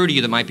anything occur to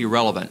you that might be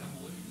relevant?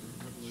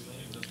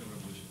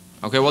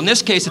 Okay, well in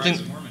this case, I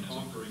think...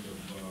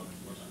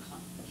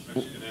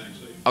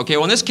 Okay,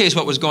 well in this case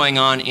what was going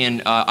on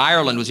in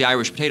Ireland was the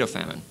Irish potato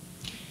famine.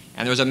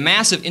 And there was a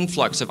massive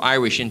influx of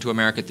Irish into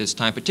America at this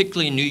time,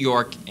 particularly in New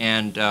York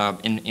and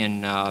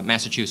in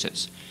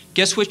Massachusetts.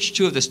 Guess which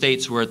two of the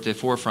states were at the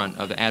forefront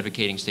of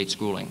advocating state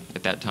schooling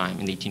at that time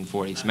in the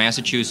 1840s?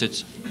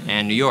 Massachusetts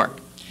and New York.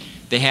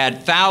 They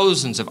had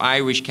thousands of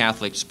Irish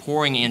Catholics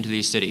pouring into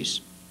these cities.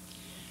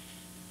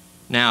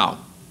 Now,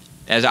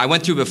 as I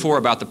went through before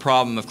about the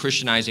problem of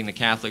Christianizing the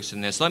Catholics in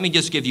this, let me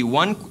just give you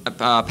one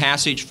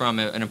passage from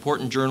an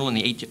important journal in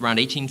around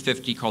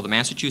 1850 called the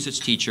Massachusetts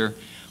Teacher,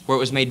 where it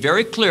was made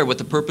very clear what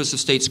the purpose of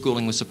state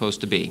schooling was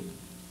supposed to be.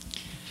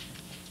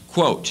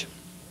 Quote,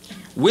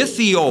 "With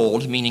the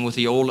old," meaning with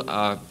the old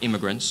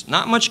immigrants,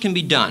 "not much can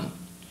be done,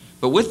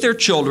 but with their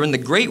children the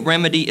great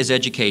remedy is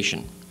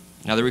education."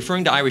 Now they're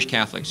referring to Irish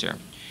Catholics here.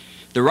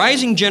 "The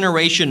rising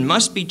generation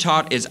must be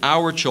taught as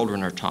our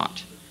children are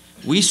taught.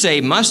 We say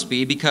must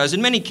be because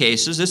in many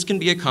cases this can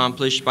be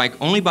accomplished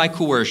only by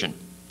coercion.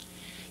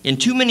 In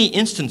too many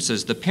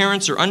instances the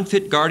parents are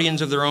unfit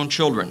guardians of their own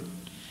children.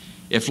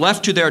 If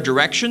left to their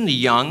direction, the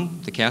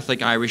young, the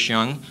Catholic Irish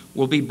young,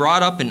 will be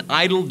brought up in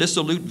idle,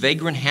 dissolute,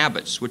 vagrant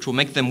habits, which will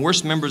make them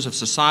worse members of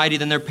society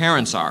than their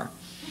parents are.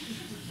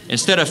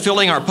 Instead of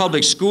filling our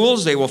public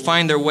schools, they will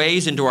find their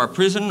ways into our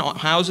prison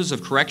houses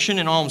of correction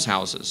and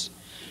almshouses."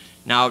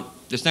 Now,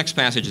 this next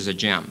passage is a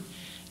gem.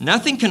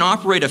 "Nothing can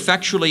operate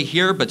effectually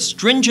here but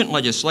stringent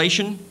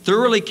legislation,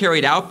 thoroughly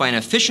carried out by an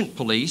efficient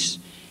police,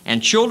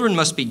 and children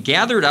must be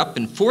gathered up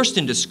and forced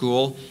into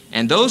school,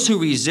 and those who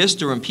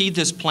resist or impede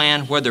this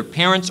plan, whether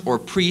parents or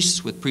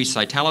priests, with priests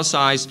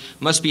italicized,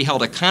 must be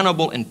held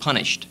accountable and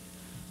punished."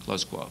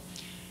 Close quote.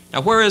 Now,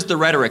 where is the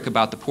rhetoric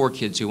about the poor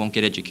kids who won't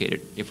get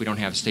educated if we don't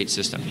have a state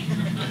system?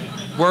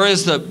 Where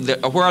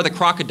are the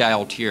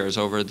crocodile tears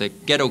over the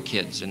ghetto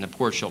kids and the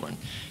poor children?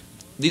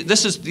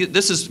 This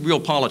is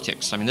real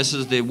politics. I mean, this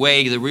is the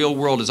way the real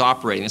world is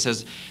operating. It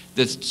says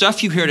the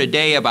stuff you hear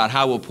today about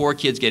how will poor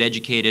kids get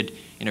educated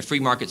in a free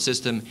market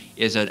system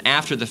is an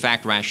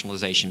after-the-fact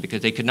rationalization,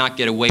 because they could not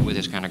get away with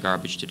this kind of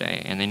garbage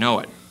today, and they know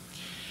it.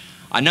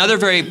 Another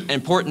very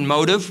important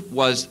motive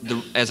was,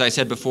 as I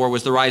said before,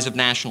 was the rise of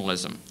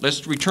nationalism.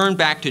 Let's return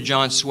back to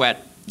John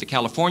Sweat, the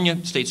California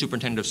State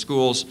Superintendent of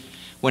Schools,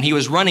 when he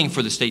was running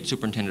for the State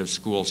Superintendent of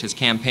Schools, his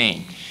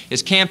campaign.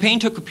 His campaign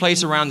took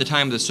place around the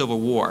time of the Civil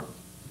War.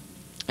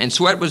 And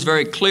Sweat was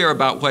very clear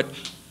about what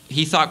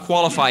he thought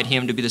qualified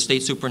him to be the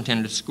State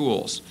Superintendent of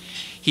Schools.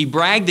 He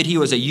bragged that he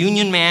was a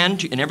union man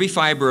in every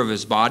fiber of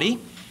his body.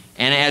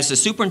 And as the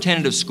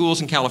superintendent of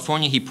schools in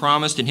California, he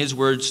promised, in his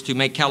words, to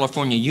make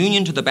California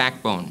union to the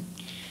backbone.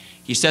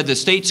 He said the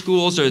state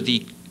schools are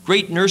the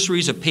great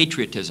nurseries of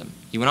patriotism.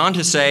 He went on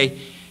to say,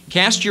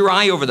 "Cast your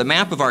eye over the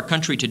map of our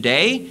country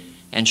today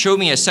and show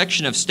me a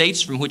section of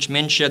states from which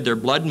men shed their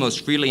blood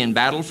most freely in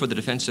battle for the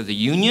defense of the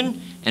Union,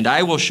 and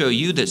I will show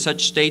you that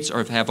such states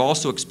have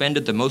also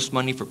expended the most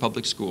money for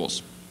public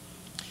schools."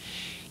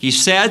 He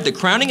said the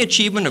crowning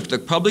achievement of the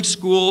public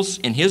schools,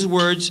 in his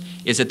words,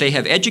 is that they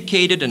have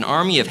educated an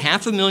army of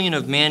 500,000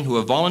 of men who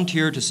have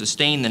volunteered to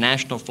sustain the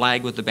national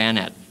flag with the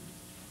bayonet.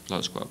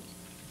 Close quote.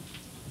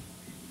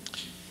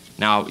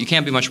 Now, you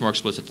can't be much more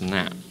explicit than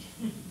that.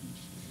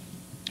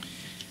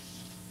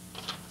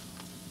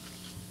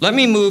 Let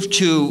me move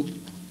to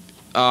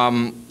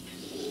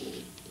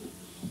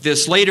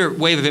this later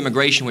wave of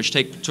immigration which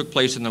took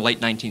place in the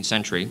late 19th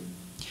century.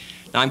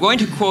 Now, I'm going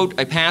to quote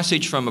a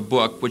passage from a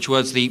book which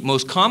was the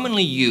most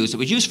commonly used. It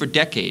was used for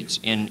decades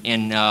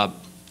in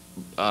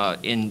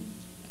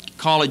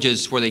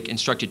colleges where they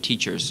instructed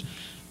teachers.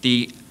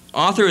 The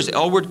author is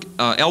Elwood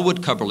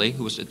Cubberley,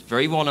 who was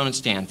very well known at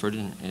Stanford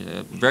and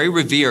very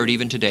revered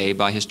even today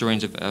by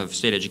historians of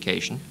state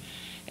education.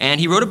 And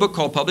he wrote a book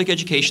called Public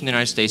Education in the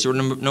United States. He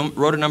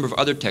wrote a number of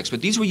other texts,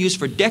 but these were used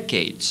for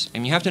decades.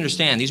 And you have to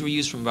understand, these were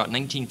used from about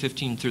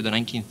 1915 through the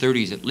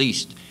 1930s at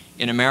least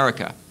in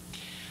America.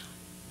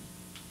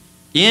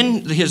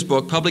 In his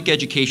book, Public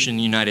Education in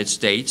the United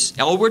States,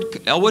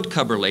 Elwood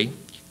Cubberley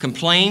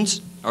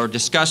complains or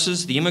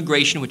discusses the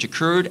immigration which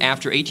occurred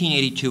after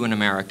 1882 in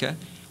America,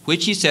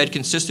 which he said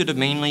consisted of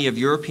mainly of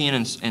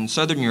European and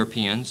Southern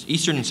Europeans,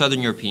 Eastern and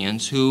Southern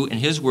Europeans, who, in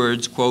his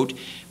words, quote,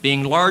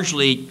 being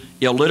largely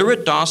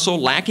illiterate, docile,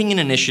 lacking in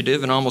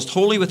initiative, and almost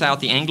wholly without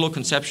the Anglo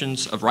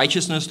conceptions of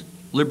righteousness,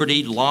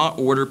 liberty, law,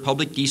 order,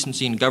 public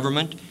decency, and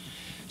government,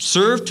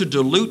 served to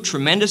dilute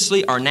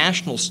tremendously our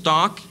national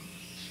stock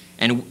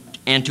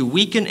and to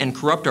weaken and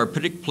corrupt our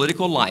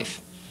political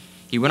life.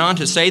 He went on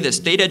to say that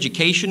state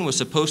education was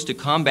supposed to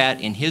combat,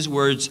 in his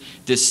words,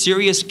 this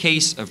serious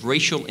case of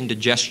racial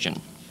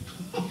indigestion.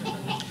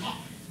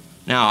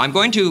 Now, I'm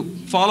going to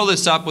follow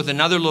this up with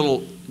another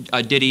little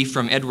ditty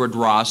from Edward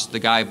Ross, the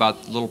guy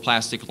about little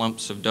plastic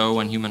lumps of dough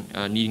and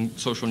human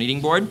social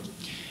kneading board.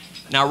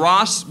 Now,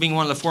 Ross, being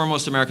one of the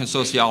foremost American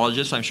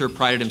sociologists, I'm sure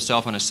prided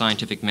himself on his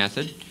scientific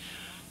method.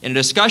 In a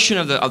discussion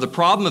of the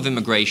problem of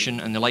immigration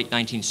in the late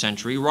 19th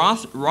century,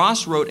 Ross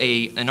wrote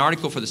an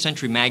article for the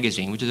Century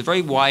magazine, which is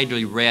very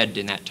widely read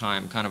in that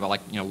time, kind of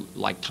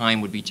like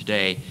Time would be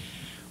today.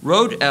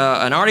 Wrote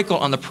an article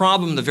on the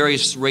problem of the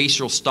various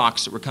racial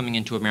stocks that were coming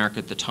into America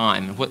at the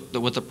time, and what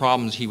the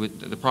problems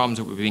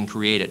that were being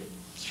created.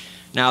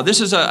 Now, this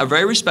is a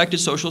very respected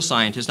social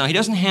scientist. Now, he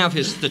doesn't have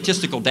his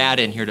statistical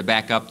data in here to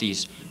back up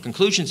these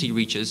conclusions he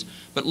reaches,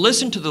 but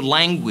listen to the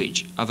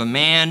language of a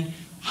man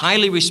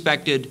highly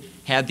respected,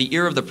 had the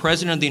ear of the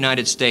President of the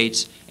United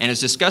States, and is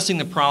discussing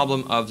the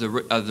problem of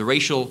the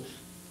racial,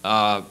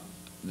 of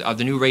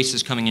the new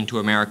races coming into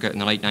America in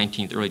the late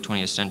 19th, early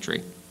 20th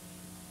century.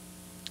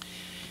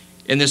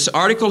 In this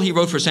article he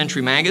wrote for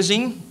Century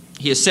magazine,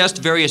 he assessed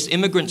various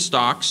immigrant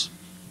stocks,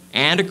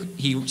 and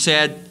he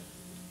said,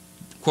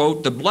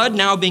 quote, "The blood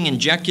now being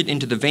injected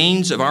into the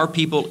veins of our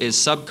people is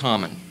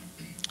subcommon."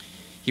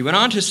 He went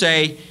on to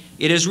say,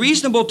 "It is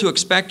reasonable to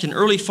expect an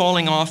early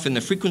falling off in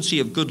the frequency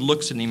of good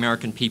looks in the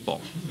American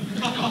people.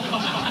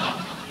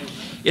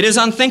 It is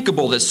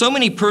unthinkable that so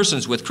many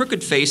persons with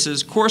crooked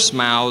faces, coarse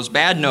mouths,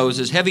 bad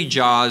noses, heavy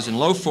jaws, and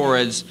low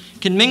foreheads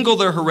can mingle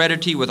their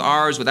heredity with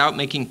ours without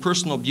making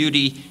personal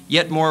beauty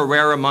yet more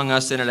rare among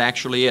us than it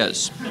actually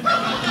is.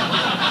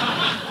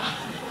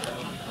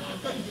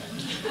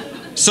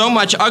 So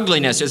much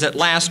ugliness is at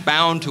last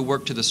bound to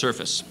work to the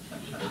surface."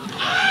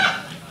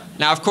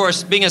 Now, of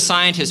course, being a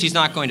scientist, he's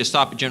not going to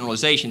stop at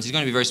generalizations. He's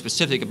going to be very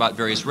specific about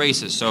various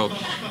races. So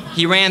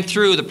he ran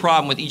through the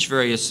problem with each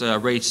various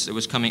race that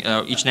was coming,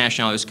 each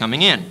nationality was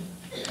coming in.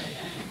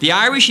 The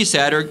Irish, he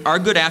said, are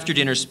good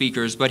after-dinner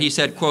speakers, but he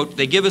said, quote,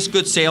 "They give us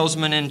good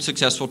salesmen and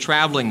successful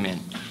traveling men.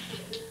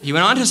 He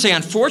went on to say,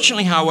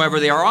 unfortunately, however,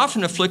 they are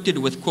often afflicted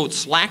with, quote,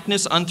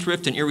 slackness,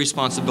 unthrift, and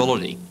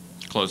irresponsibility,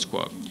 close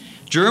quote.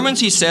 Germans,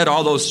 he said,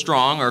 although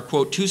strong, are,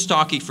 quote, too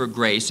stocky for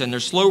grace, and their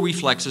slow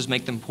reflexes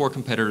make them poor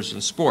competitors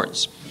in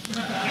sports.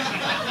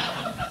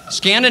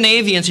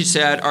 Scandinavians, he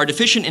said, are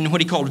deficient in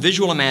what he called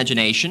visual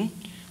imagination,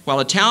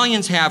 while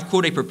Italians have,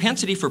 quote, a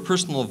propensity for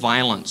personal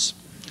violence.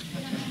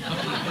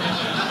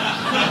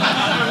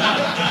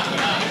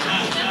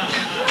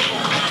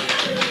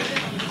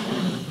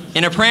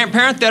 In a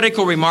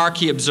parenthetical remark,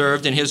 he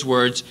observed, in his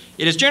words,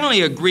 it is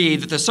generally agreed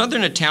that the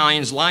southern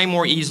Italians lie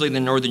more easily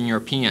than northern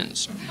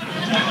Europeans.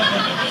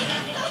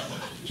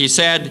 He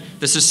said,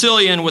 the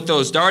Sicilian with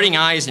those darting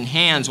eyes and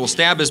hands will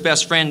stab his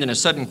best friend in a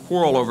sudden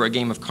quarrel over a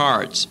game of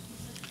cards.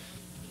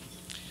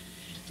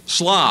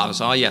 Slavs,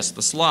 oh yes,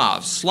 the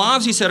Slavs.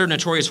 Slavs, he said, are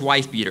notorious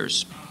wife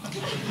beaters.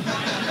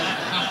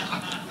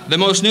 The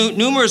most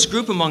numerous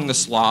group among the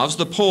Slavs,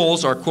 the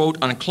Poles, are, quote,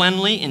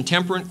 uncleanly,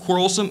 intemperate,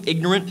 quarrelsome,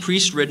 ignorant,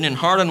 priest-ridden, and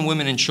hard on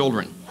women and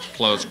children,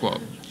 close quote.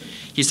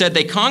 He said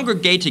they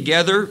congregate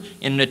together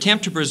in an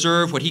attempt to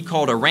preserve what he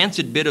called a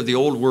rancid bit of the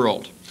old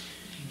world.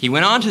 He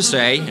went on to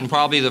say, and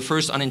probably the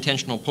first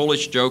unintentional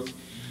Polish joke,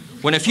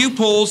 when a few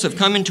Poles have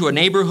come into a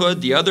neighborhood,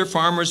 the other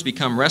farmers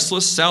become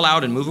restless, sell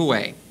out, and move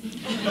away.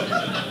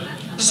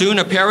 Soon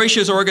a parish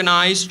is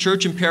organized,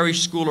 church and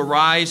parish school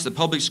arise, the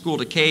public school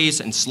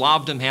decays, and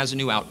Slavdom has a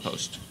new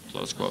outpost,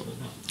 close quote.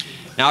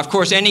 Now, of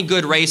course, any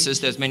good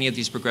racist, as many of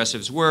these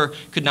progressives were,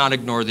 could not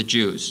ignore the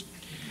Jews.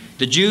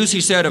 The Jews,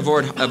 he said,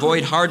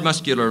 avoid hard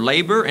muscular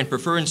labor and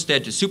prefer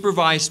instead to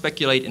supervise,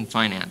 speculate, and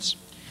finance.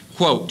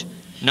 Quote,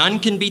 none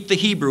can beat the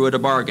Hebrew at a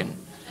bargain.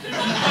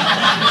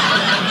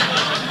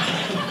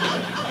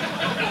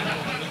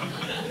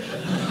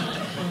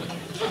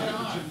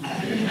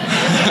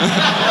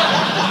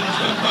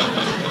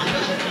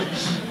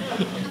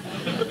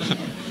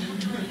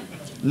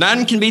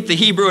 None can beat the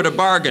Hebrew at a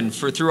bargain,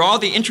 for through all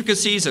the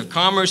intricacies of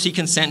commerce he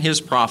can send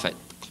his profit,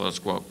 close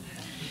quote.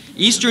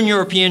 Eastern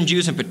European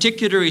Jews in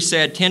particular, he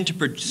said, tend to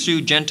pursue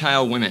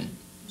Gentile women.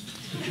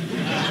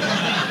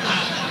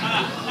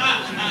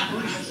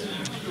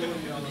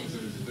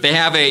 They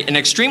have an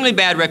extremely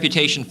bad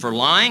reputation for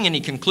lying, and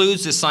he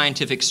concludes this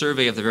scientific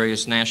survey of the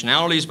various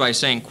nationalities by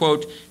saying,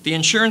 quote, the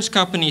insurance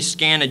companies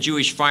scan a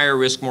Jewish fire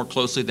risk more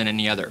closely than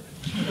any other.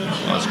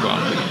 Close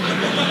quote.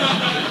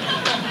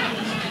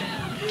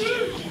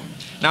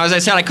 Now, as I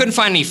said, I couldn't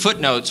find any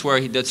footnotes where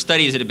the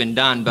studies that had been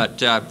done, but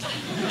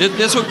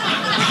this was,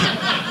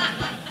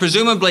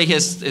 presumably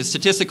his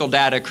statistical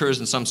data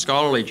occurs in some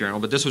scholarly journal,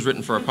 but this was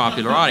written for a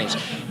popular audience.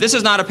 This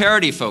is not a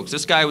parody, folks.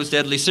 This guy was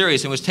deadly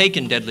serious and was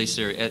taken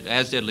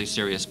as deadly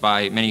serious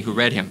by many who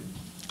read him.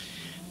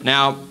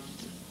 Now,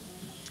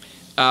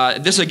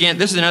 this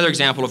is another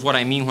example of what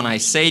I mean when I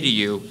say to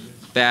you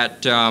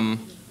that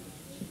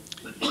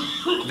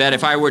that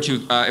if I were to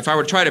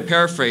try to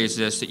paraphrase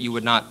this, that you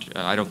would not,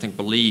 I don't think,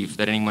 believe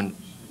that anyone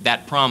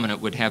that prominent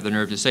would have the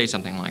nerve to say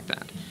something like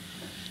that.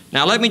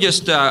 Now, let me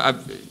just,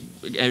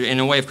 in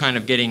a way of kind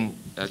of getting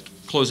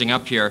closing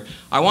up here,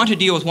 I want to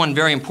deal with one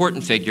very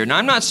important figure. Now,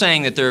 I'm not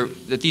saying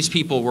that these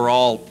people were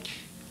all,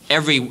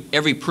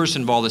 every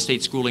person involved in the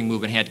state schooling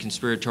movement had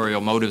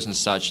conspiratorial motives and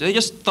such. They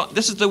just thought,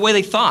 this is the way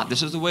they thought.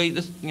 This is the way,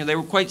 they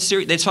were quite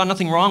serious. They saw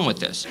nothing wrong with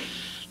this.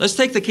 Let's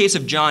take the case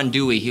of John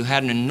Dewey, who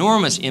had an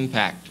enormous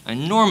impact on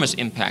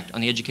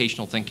the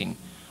educational thinking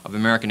of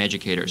American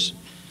educators.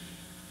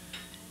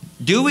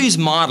 Dewey's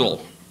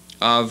model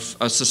of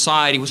a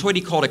society was what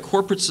he called a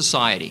corporate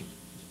society.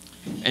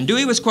 And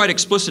Dewey was quite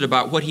explicit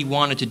about what he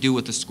wanted to do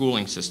with the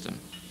schooling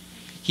system.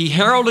 He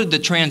heralded the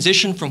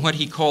transition from what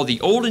he called the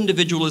old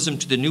individualism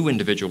to the new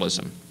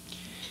individualism.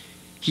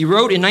 He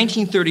wrote in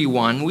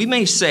 1931, we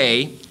may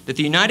say that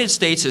the United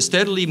States has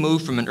steadily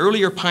moved from an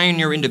earlier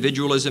pioneer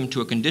individualism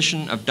to a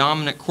condition of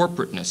dominant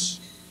corporateness.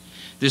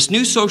 This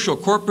new social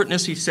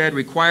corporateness, he said,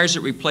 requires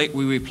that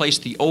we replace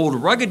the old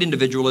rugged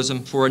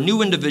individualism for a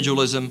new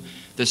individualism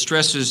that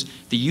stresses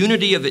the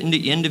unity of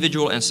the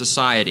individual and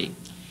society.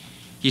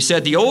 He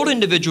said the old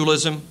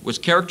individualism was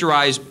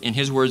characterized, in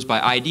his words,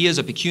 by ideas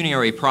of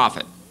pecuniary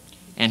profit.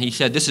 And he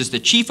said this is the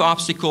chief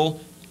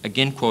obstacle,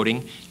 again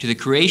quoting, to the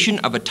creation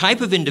of a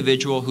type of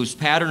individual whose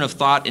pattern of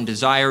thought and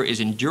desire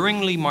is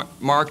enduringly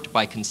marked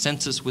by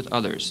consensus with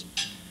others.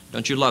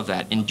 Don't you love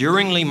that?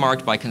 Enduringly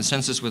marked by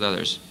consensus with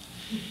others.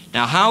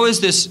 Now, how is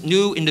this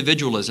new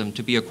individualism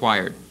to be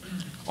acquired?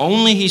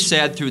 Only, he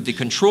said, through the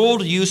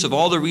controlled use of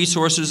all the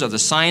resources of the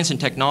science and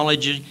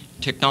technology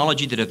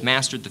that have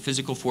mastered the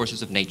physical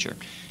forces of nature.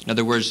 In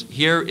other words,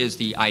 here is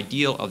the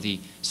ideal of the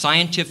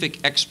scientific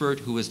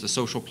expert who is the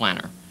social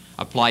planner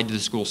applied to the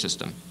school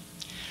system.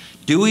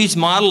 Dewey's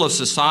model of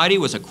society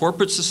was a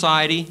corporate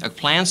society, a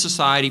planned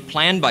society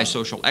planned by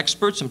social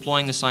experts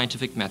employing the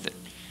scientific method.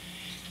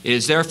 It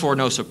is therefore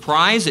no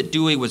surprise that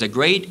Dewey was a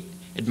great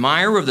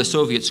admirer of the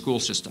Soviet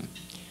school system.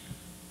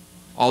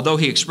 Although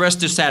he expressed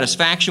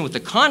dissatisfaction with the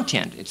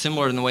content, it's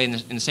similar in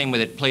the same way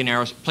that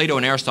Plato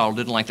and Aristotle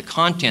didn't like the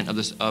content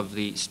of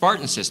the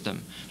Spartan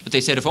system, but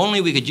they said if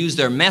only we could use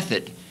their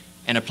method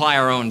and apply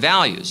our own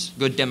values,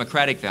 good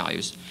democratic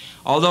values.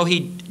 Although he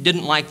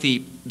didn't like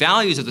the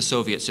values of the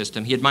Soviet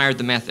system, he admired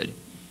the method.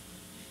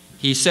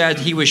 He said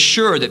he was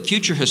sure that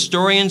future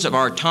historians of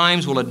our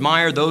times will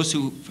admire those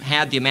who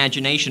had the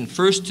imagination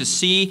first to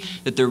see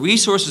that the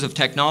resources of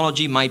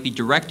technology might be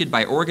directed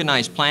by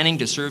organized planning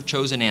to serve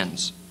chosen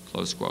ends,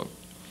 close quote.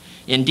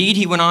 Indeed,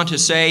 he went on to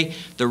say,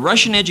 the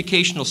Russian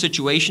educational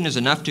situation is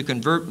enough to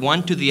convert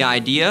one to the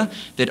idea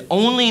that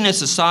only in a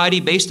society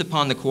based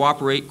upon the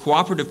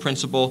cooperative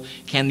principle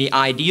can the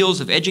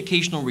ideals of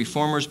educational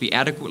reformers be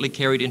adequately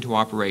carried into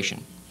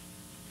operation.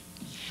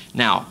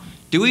 Now,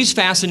 Dewey's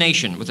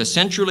fascination with a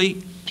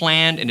centrally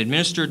planned and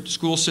administered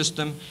school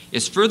system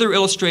is further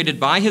illustrated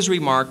by his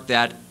remark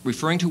that,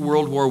 referring to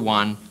World War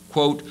I,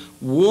 quote,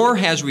 war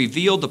has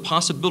revealed the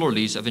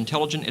possibilities of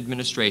intelligent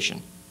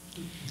administration,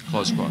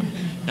 close quote.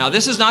 Now,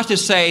 this is not to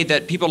say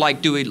that people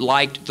like Dewey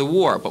liked the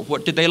war, but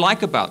what did they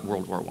like about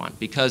World War I?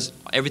 Because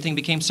everything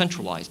became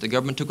centralized. The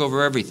government took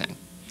over everything.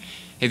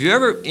 Have you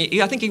ever,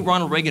 I think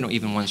Ronald Reagan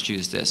even once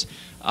used this.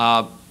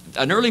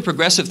 An early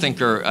progressive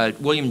thinker,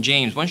 William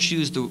James, once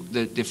used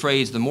the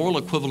phrase, the moral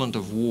equivalent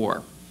of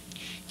war.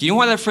 Do you know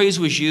why that phrase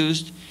was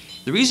used?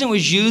 The reason it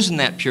was used in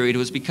that period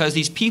was because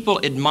these people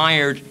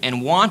admired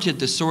and wanted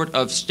the sort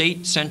of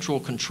state central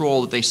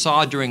control that they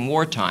saw during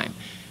wartime,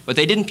 but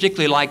they didn't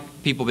particularly like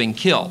people being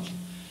killed.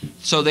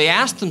 So they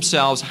asked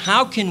themselves,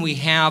 how can we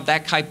have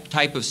that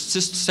type of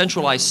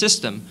centralized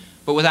system,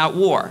 but without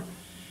war?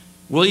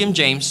 William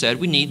James said,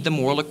 we need the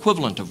moral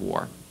equivalent of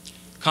war.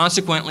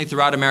 Consequently,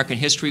 throughout American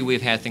history,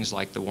 we've had things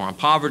like the war on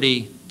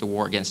poverty, the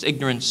war against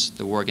ignorance,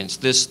 the war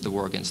against this, the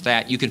war against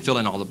that. You can fill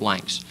in all the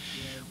blanks.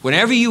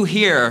 Whenever you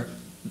hear,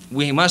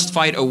 we must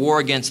fight a war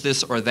against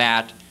this or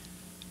that,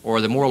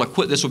 or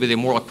this will be the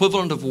moral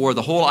equivalent of war,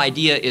 the whole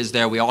idea is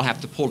there we all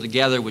have to pull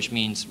together, which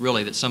means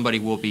really that somebody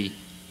will be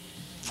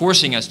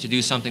forcing us to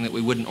do something that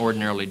we wouldn't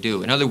ordinarily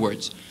do. In other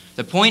words,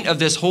 the point of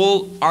this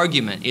whole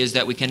argument is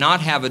that we cannot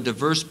have a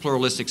diverse,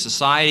 pluralistic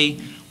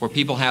society where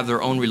people have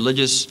their own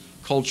religious,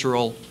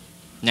 cultural,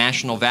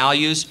 national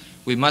values.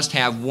 We must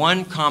have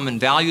one common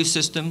value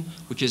system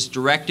which is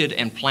directed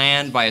and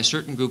planned by a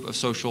certain group of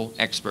social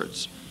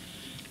experts.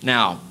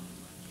 Now,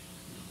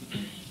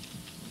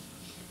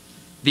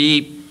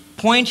 the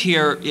point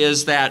here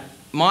is that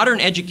modern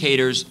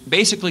educators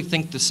basically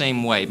think the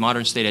same way,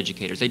 modern state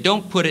educators. They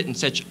don't put it in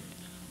such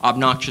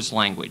obnoxious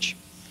language,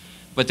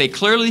 but they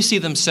clearly see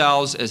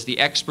themselves as the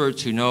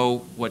experts who know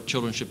what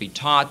children should be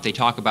taught. They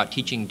talk about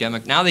teaching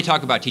now they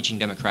talk about teaching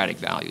democratic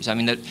values. I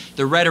mean,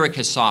 the rhetoric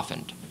has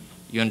softened.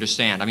 You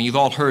understand? I mean, you've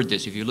all heard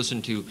this. If you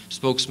listen to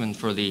spokesmen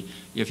for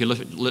if you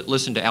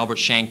listen to Albert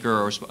Shanker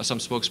or some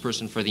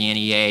spokesperson for the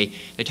NEA,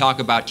 they talk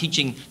about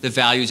teaching the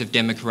values of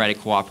democratic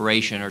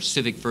cooperation or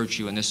civic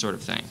virtue and this sort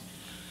of thing.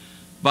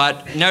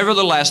 But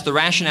nevertheless, the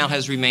rationale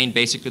has remained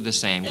basically the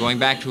same. Going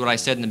back to what I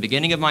said in the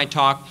beginning of my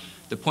talk,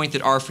 the point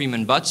that R.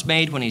 Freeman Butts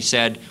made when he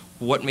said,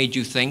 what made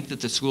you think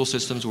that the school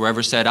systems were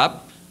ever set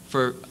up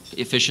for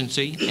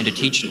efficiency and to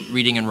teach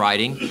reading and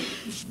writing?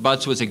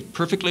 Butts was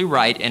perfectly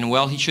right, and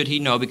well, he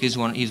know because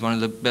he's one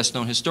of the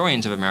best-known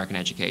historians of American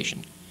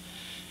education.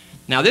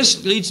 Now,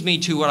 this leads me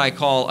to what I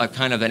call a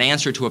kind of an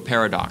answer to a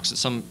paradox.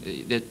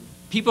 That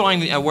people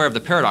aren't even aware of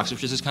the paradox,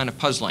 which is just kind of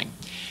puzzling.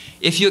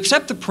 If you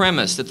accept the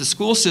premise that the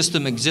school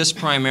system exists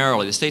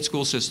primarily, the state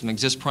school system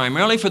exists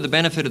primarily for the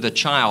benefit of the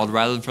child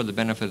rather than for the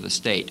benefit of the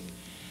state,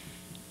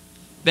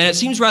 then it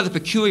seems rather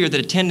peculiar that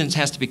attendance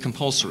has to be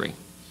compulsory.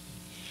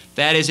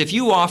 That is, if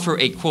you offer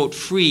a, quote,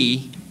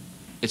 free,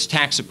 it's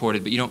tax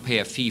supported, but you don't pay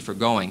a fee for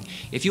going.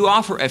 If you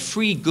offer a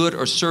free good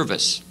or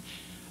service,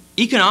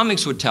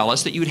 economics would tell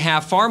us that you'd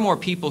have far more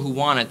people who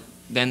want it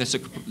than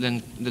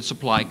the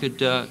supply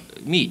could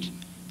meet.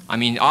 I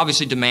mean,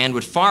 obviously demand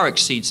would far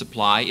exceed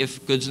supply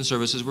if goods and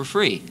services were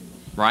free,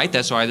 right?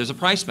 That's why there's a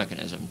price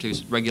mechanism to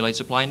regulate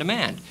supply and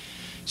demand.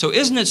 So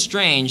isn't it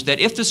strange that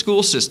if the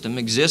school system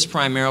exists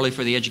primarily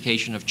for the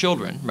education of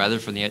children, rather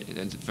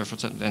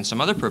than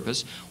some other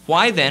purpose,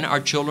 why then are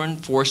children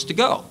forced to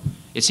go?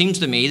 It seems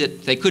to me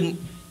that they couldn't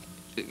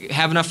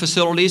have enough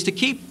facilities to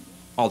keep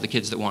all the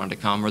kids that wanted to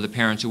come or the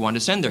parents who wanted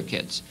to send their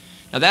kids.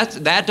 Now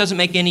that doesn't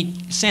make any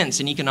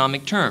sense in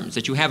economic terms,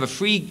 that you have a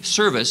free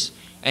service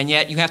and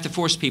yet you have to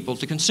force people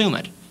to consume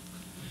it.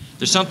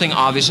 There's something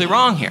obviously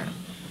wrong here.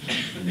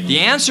 The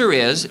answer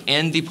is,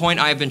 and the point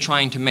I've been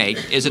trying to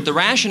make, is that the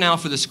rationale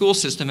for the school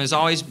system has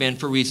always been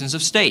for reasons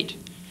of state,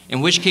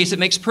 in which case it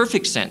makes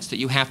perfect sense that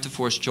you have to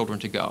force children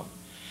to go.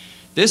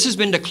 This has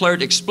been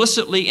declared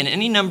explicitly in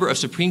any number of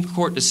Supreme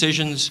Court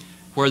decisions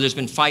where there's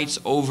been fights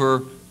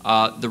over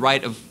the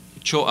right of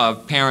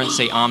parents,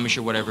 say Amish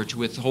or whatever, to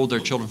withhold their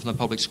children from the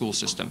public school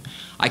system.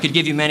 I could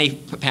give you many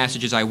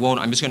passages, I won't.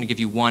 I'm just going to give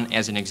you one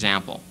as an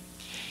example.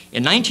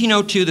 In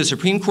 1902, the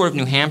Supreme Court of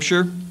New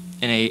Hampshire,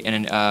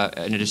 in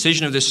a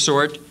decision of this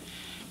sort,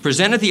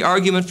 presented the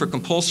argument for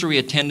compulsory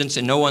attendance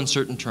in no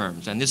uncertain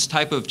terms. And this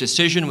type of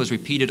decision was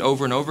repeated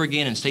over and over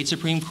again in state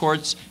Supreme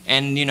Courts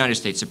and in the United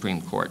States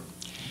Supreme Court.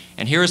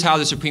 And here is how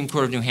the Supreme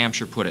Court of New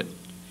Hampshire put it.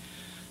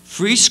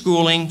 Free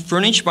schooling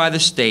furnished by the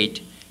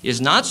state is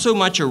not so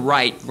much a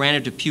right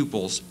granted to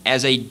pupils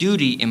as a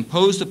duty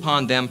imposed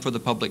upon them for the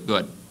public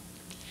good.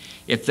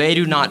 If they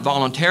do not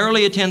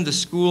voluntarily attend the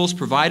schools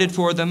provided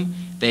for them,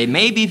 they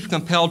may be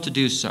compelled to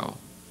do so.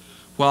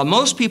 While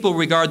most people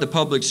regard the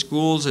public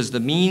schools as the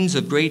means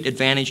of great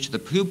advantage to the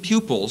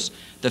pupils,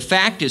 the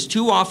fact is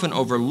too often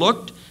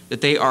overlooked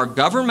that they are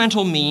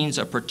governmental means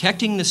of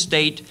protecting the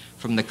state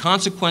from the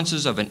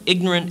consequences of an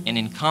ignorant and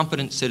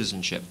incompetent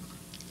citizenship.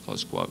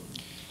 Close quote.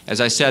 As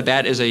I said,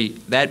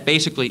 that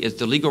basically is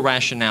the legal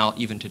rationale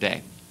even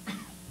today.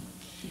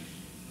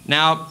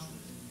 Now,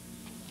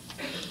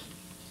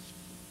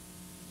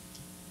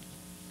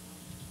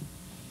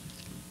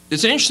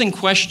 there's an interesting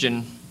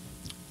question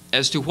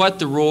as to what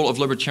the role of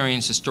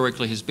libertarians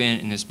historically has been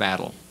in this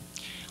battle.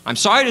 I'm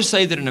sorry to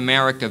say that in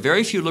America,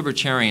 very few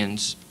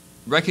libertarians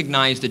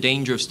recognize the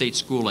danger of state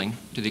schooling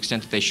to the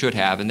extent that they should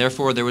have, and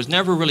therefore there was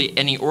never really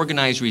any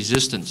organized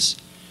resistance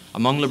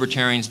among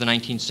libertarians in the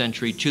 19th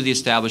century to the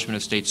establishment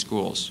of state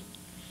schools.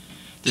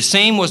 The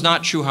same was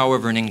not true,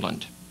 however, in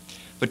England.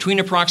 Between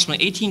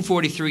approximately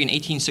 1843 and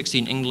 1860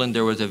 in England,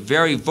 there was a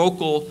very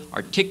vocal,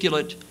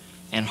 articulate,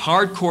 and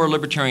hardcore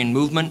libertarian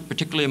movement,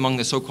 particularly among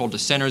the so-called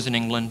dissenters in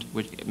England,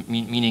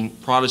 meaning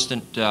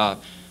Protestants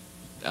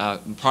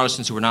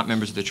who were not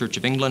members of the Church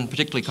of England,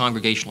 particularly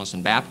Congregationalists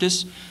and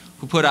Baptists,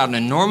 who put out an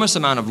enormous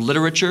amount of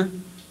literature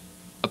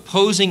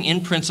opposing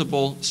in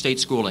principle state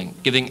schooling,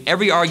 giving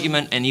every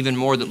argument and even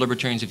more that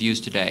libertarians have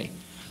used today.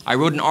 I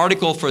wrote an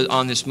article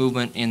on this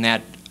movement in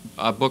that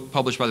book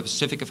published by the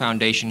Pacifica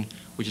Foundation,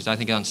 which is, I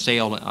think, on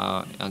sale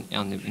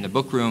in the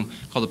book room,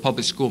 called The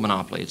Public School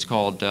Monopoly. It's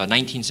called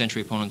 19th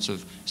Century Opponents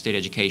of State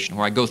Education,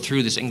 where I go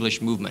through this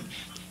English movement.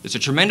 It's a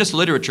tremendous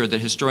literature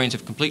that historians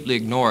have completely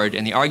ignored,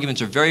 and the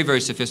arguments are very,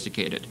 very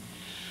sophisticated.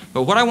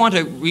 But what I want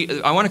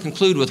to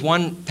conclude with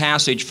one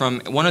passage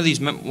from one of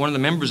the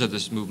members of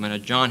this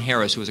movement, John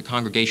Harris, who was a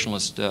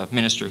Congregationalist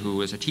minister who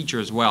was a teacher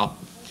as well.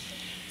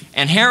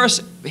 And Harris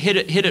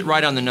hit it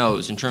right on the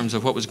nose in terms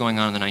of what was going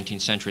on in the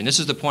 19th century. And this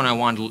is the point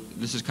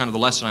this is kind of the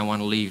lesson I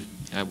want to leave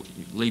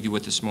you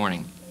with this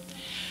morning.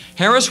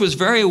 Harris was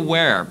very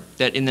aware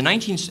that in the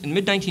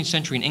mid-19th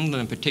century in England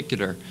in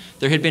particular,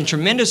 there had been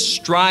tremendous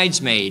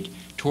strides made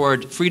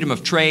toward freedom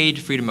of trade,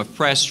 freedom of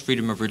press,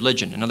 freedom of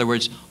religion. In other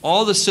words,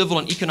 all the civil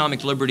and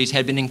economic liberties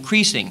had been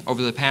increasing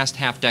over the past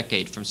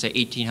half-decade from, say,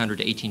 1800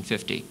 to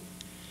 1850.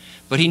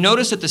 But he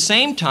noticed at the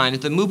same time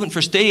that the movement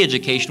for state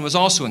education was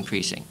also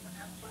increasing.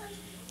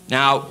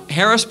 Now,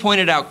 Harris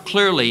pointed out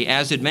clearly,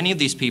 as did many of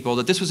these people,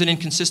 that this was an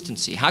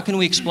inconsistency. How can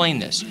we explain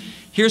this?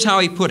 Here's how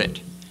he put it.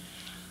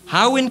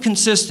 How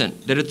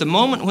inconsistent that at the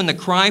moment when the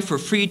cry for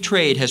free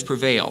trade has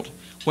prevailed,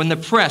 when the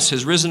press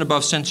has risen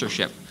above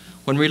censorship,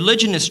 when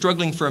religion is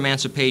struggling for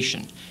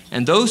emancipation,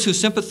 and those who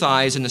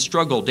sympathize in the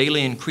struggle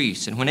daily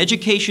increase, and when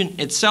education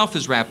itself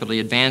is rapidly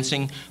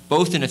advancing,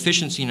 both in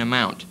efficiency and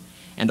amount,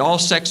 and all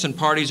sects and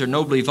parties are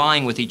nobly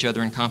vying with each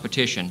other in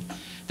competition,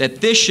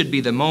 that this should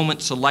be the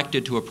moment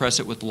selected to oppress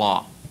it with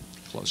law.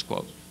 Close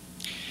quote.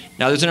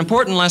 Now, there's an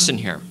important lesson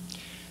here.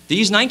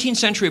 These 19th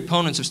century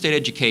opponents of state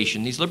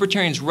education, these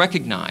libertarians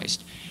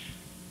recognized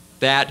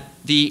that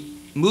the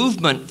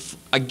movement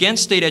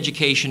against state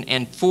education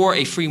and for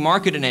a free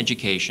market in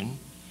education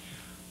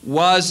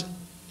was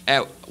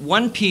at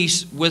one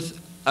piece with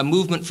a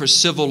movement for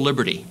civil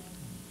liberty.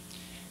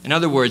 In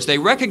other words, they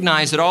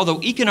recognized that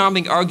although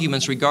economic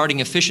arguments regarding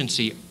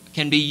efficiency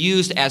can be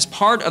used as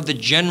part of the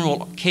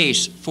general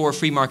case for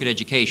free market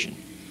education.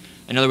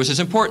 In other words, it's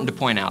important to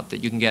point out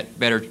that you can get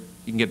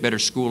better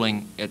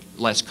schooling at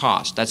less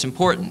cost. That's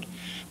important.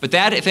 But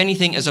that, if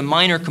anything, is a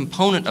minor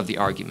component of the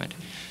argument.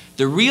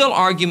 The real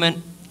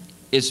argument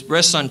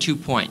rests on 2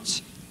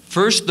 points.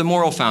 First, the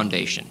moral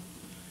foundation.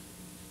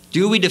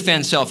 Do we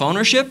defend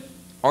self-ownership,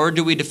 or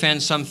do we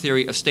defend some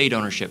theory of state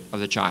ownership of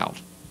the child?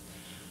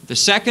 The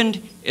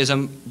second is a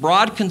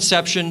broad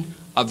conception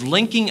of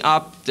linking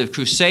up the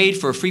crusade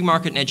for a free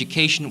market in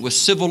education with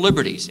civil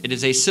liberties. It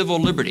is a civil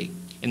liberty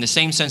in the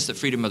same sense that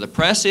freedom of the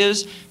press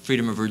is,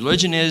 freedom of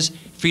religion is,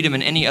 freedom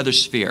in any other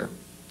sphere.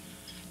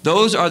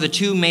 Those are the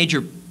 2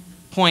 major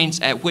points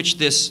at which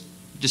this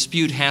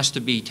dispute has to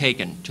be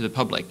taken to the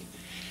public.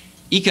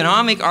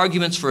 Economic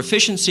arguments for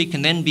efficiency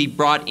can then be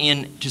brought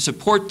in to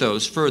support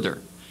those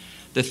further.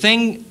 The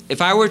thing, if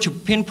I were to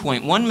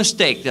pinpoint one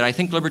mistake that I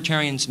think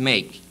libertarians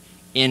make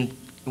in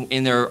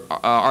their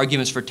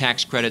arguments for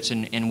tax credits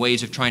and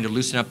ways of trying to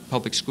loosen up the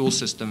public school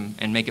system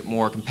and make it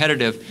more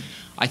competitive,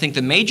 I think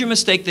the major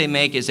mistake they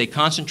make is they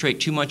concentrate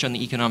too much on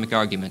the economic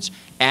arguments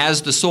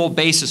as the sole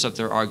basis of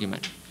their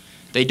argument.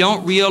 They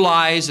don't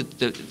realize that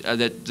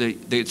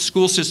the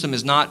school system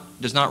does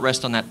not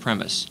rest on that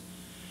premise.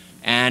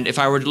 And if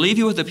I were to leave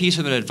you with a piece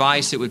of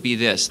advice, it would be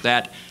this,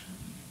 that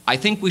I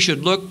think we should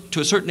look to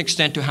a certain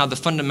extent to how the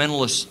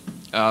fundamentalist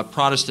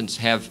Protestants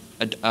have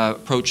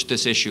approached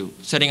this issue,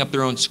 setting up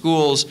their own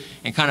schools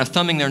and kind of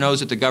thumbing their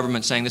nose at the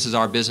government saying this is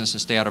our business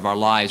and stay out of our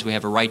lives. We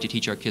have a right to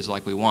teach our kids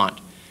like we want.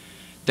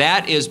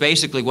 That is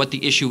basically what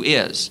the issue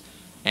is.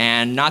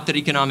 And not that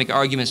economic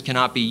arguments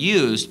cannot be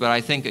used, but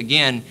I think,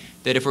 again,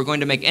 that if we're going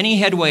to make any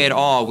headway at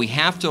all, we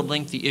have to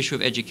link the issue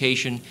of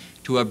education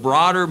to a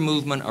broader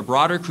movement, a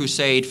broader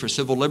crusade for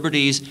civil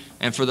liberties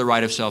and for the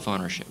right of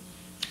self-ownership.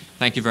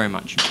 Thank you very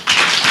much.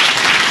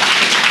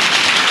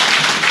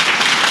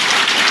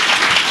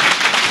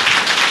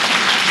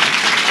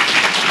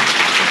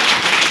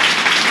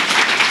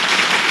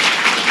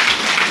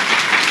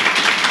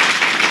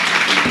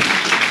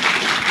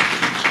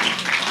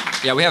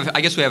 Yeah, I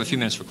guess we have a few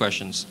minutes for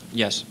questions.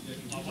 Yes?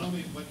 Tell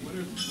me, what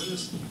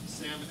is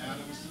Sam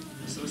Adams'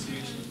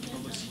 Association of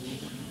Public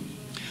Schools?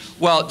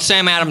 Well,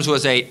 Sam Adams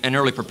was an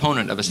early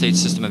proponent of a state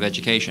system of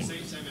education.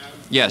 Same Sam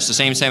Adams? Yes, the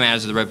same Sam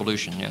Adams of the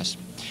Revolution, yes.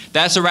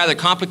 That's a rather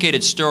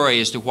complicated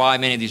story as to why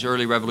many of these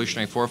early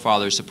revolutionary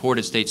forefathers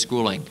supported state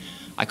schooling.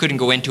 I couldn't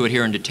go into it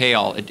here in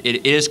detail.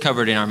 It is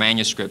covered in our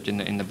manuscript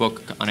in the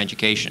book on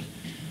education.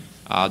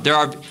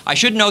 I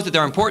should note that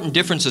there are important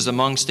differences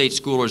among state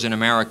schoolers in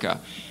America.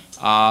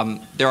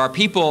 There are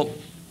people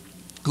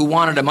who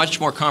wanted a much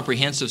more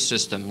comprehensive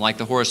system, like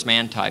the Horace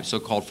Mann type,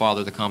 so-called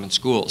father of the common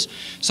schools.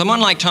 Someone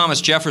like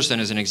Thomas Jefferson,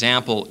 as an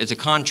example, is a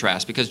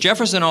contrast, because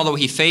Jefferson, although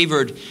he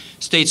favored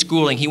state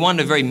schooling, he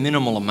wanted a very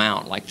minimal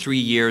amount, like 3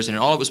 years, and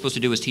all it was supposed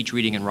to do was teach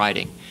reading and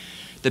writing.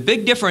 The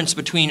big difference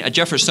between a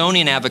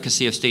Jeffersonian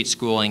advocacy of state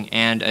schooling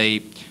and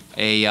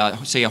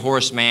say a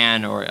Horace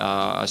Mann or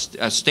a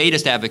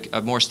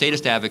more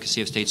statist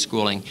advocacy of state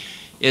schooling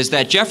is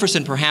that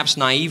Jefferson, perhaps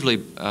naively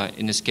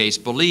in this case,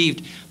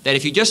 believed that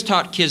if you just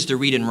taught kids to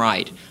read and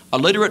write, a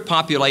literate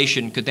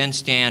population could then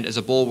stand as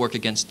a bulwark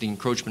against the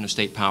encroachment of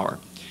state power.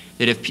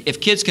 That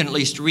if kids can at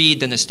least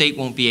read, then the state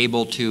won't be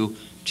able to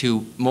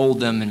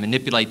mold them and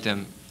manipulate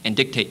them and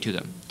dictate to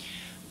them.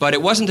 But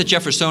it wasn't the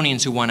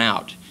Jeffersonians who won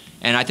out.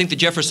 And I think the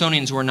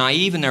Jeffersonians were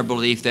naive in their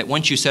belief that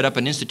once you set up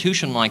an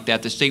institution like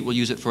that, the state will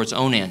use it for its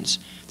own ends.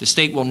 The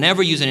state will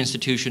never use an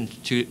institution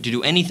to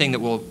do anything that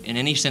will in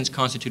any sense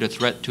constitute a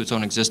threat to its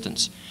own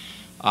existence.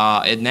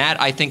 And that,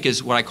 I think,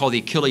 is what I call the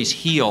Achilles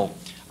heel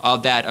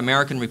of that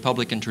American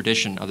Republican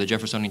tradition, of the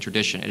Jeffersonian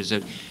tradition.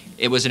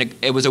 It was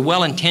a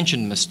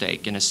well-intentioned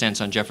mistake, in a sense,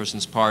 on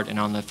Jefferson's part and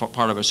on the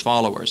part of his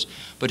followers.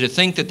 But to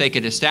think that they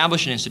could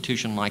establish an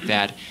institution like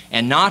that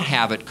and not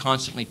have it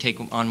constantly take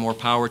on more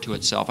power to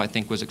itself, I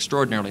think, was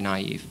extraordinarily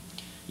naive.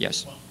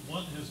 Yes?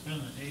 What has been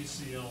the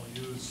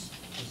ACLU's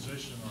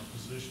position or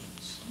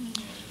positions?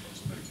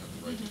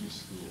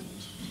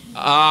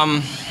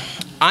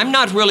 I'm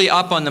not really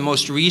up on the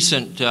most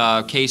recent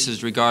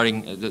cases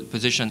regarding the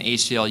position on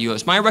ACLU.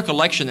 It's my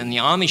recollection in the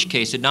Amish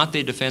case, did not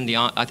they defend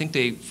I think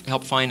they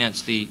helped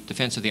finance the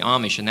defense of the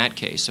Amish in that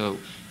case, so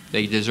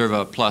they deserve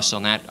a plus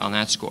on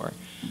that score.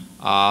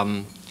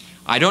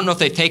 I don't know if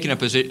they've taken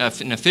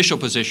an official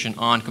position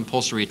on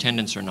compulsory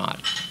attendance or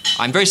not.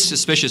 I'm very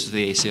suspicious of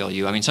the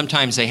ACLU. I mean,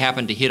 sometimes they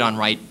happen to hit on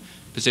right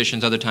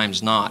positions, other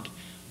times not.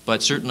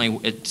 But certainly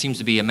it seems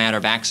to be a matter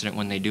of accident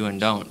when they do and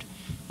don't.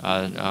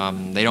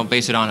 They don't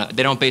base it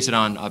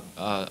on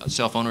a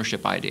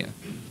self-ownership idea.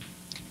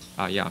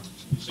 Yeah.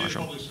 You say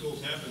public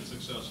schools have been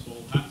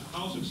successful.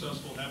 How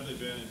successful have they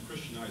been in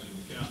Christianizing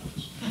the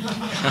Catholics?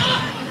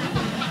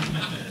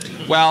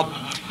 Well,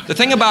 the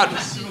thing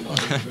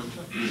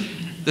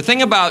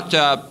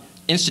about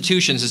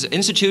institutions is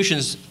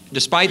institutions,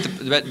 despite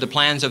the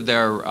plans of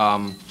their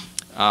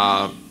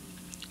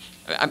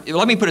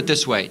let me put it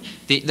this way.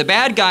 The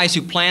bad guys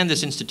who planned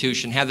this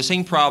institution have the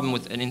same problem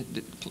with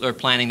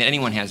planning that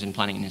anyone has in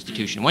planning an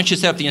institution. Once you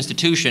set up the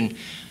institution,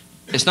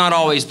 it's not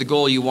always the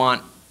goal you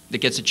want that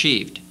gets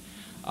achieved.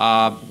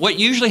 What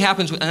usually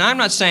happens, and I'm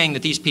not saying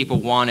that these people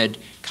wanted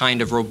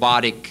kind of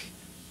robotic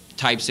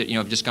types that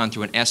have just gone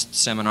through an EST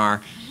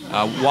seminar,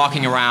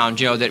 walking around,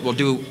 that will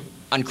do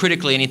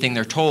uncritically anything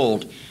they're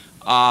told.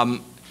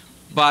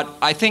 But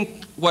I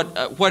think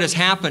what has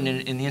happened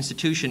in the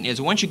institution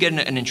is once you get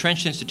an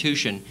entrenched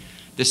institution,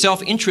 the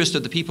self-interest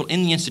of the people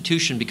in the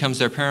institution becomes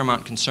their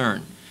paramount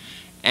concern.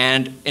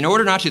 And in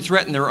order not to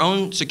threaten their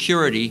own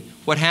security,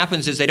 what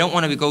happens is they don't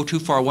want to go too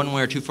far one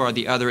way or too far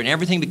the other, and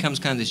everything becomes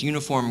kind of this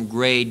uniform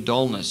gray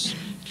dullness,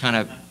 kind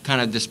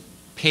of this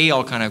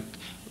pale kind of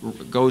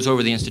goes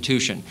over the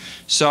institution.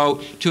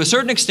 So to a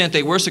certain extent,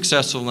 they were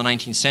successful in the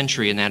 19th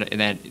century in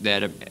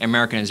that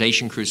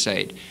Americanization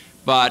crusade.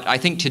 But I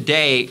think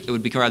today it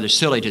would be rather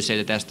silly to say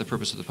that that's the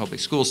purpose of the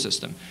public school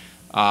system.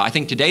 I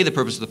think today the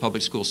purpose of the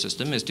public school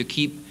system is to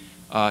keep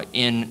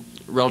in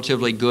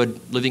relatively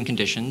good living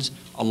conditions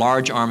a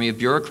large army of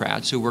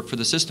bureaucrats who work for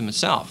the system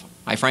itself.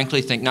 I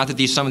frankly think, not that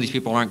some of these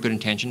people aren't good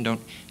intentioned and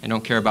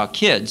don't care about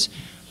kids,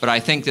 but I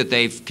think that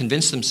they've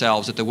convinced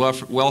themselves that the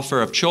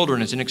welfare of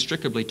children is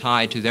inextricably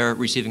tied to their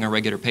receiving a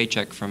regular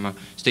paycheck from a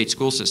state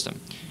school system.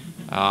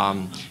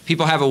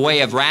 People have a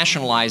way of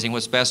rationalizing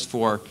what's best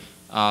for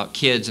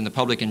kids and the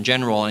public in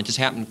general, and it just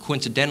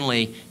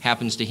coincidentally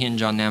happens to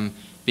hinge on them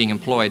being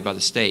employed by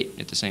the state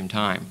at the same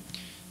time.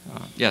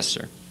 Yes,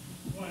 sir.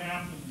 What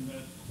happened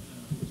that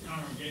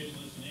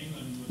Congregationalists in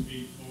England would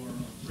be for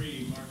a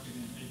free market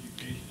in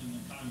education, and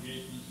the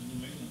Congregationalists in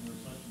New England were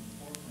such in the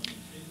forefront of the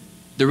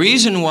state? The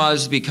reason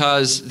was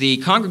because the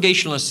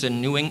Congregationalists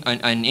in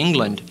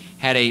England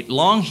had a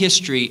long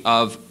history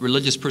of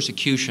religious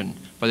persecution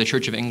by the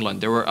Church of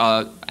England. There were,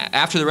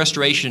 after the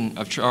restoration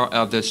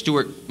of the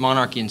Stuart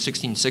monarchy in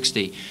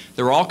 1660,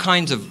 there were all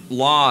kinds of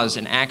laws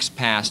and acts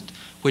passed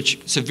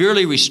which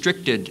severely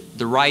restricted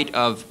the right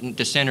of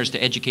dissenters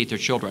to educate their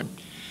children.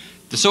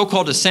 The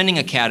so-called dissenting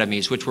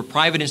academies, which were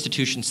private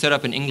institutions set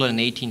up in England in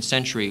the 18th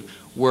century,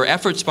 were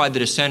efforts by the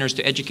dissenters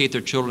to educate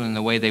their children in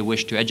the way they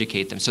wished to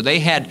educate them. So they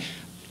had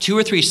 2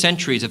 or 3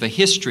 centuries of a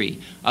history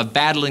of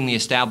battling the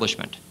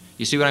establishment.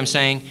 You see what I'm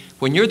saying?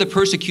 When you're the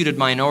persecuted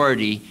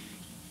minority,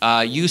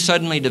 you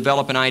suddenly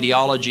develop an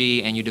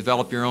ideology and you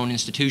develop your own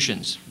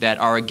institutions that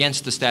are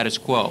against the status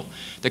quo.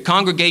 The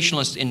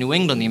Congregationalists in New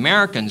England, the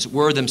Americans,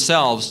 were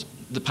themselves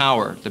the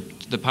power,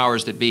 the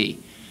powers that be.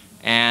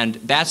 And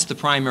that's the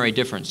primary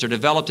difference. They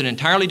developed an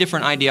entirely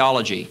different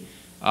ideology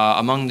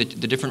among the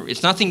different,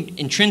 it's nothing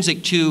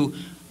intrinsic to,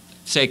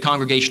 say,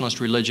 Congregationalist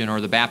religion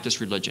or the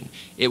Baptist religion.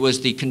 It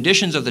was the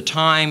conditions of the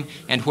time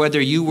and whether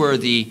you were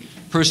the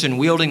person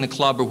wielding the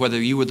club or whether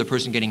you were the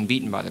person getting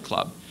beaten by the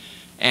club.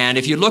 And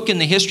if you look in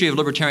the history of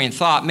libertarian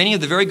thought, many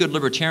of the very good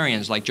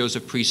libertarians like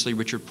Joseph Priestley,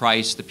 Richard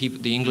Price,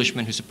 the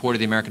Englishmen who supported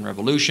the American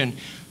Revolution,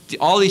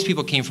 all these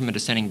people came from a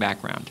dissenting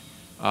background.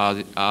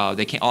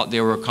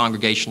 They were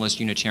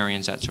Congregationalists,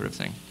 Unitarians, that sort of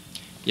thing.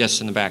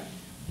 Yes, in the back.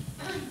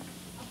 A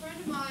friend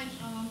of mine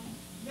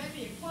read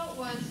me a quote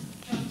once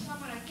from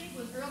someone I think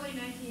was early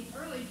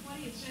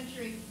 20th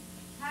century,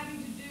 having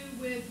to do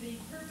with the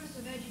purpose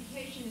of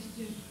education is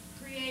to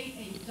create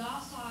a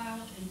docile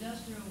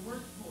industrial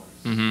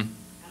workforce. Mm-hmm.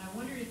 And I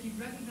wondered if you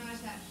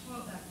recognize that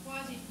quote, that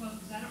quasi-quote,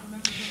 because I don't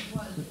remember who it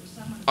was. But it was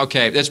someone.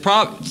 Okay, that's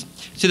probably.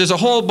 See, there's a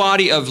whole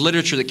body of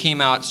literature that came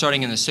out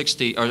starting in the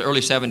 60s or early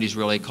 70s,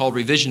 really, called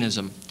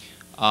revisionism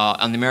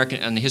on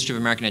the history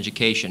of American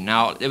education.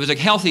 Now, it was a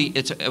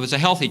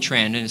healthy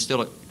trend, and it's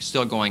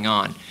still going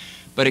on.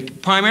 But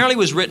it primarily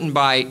was written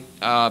by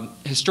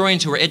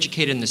historians who were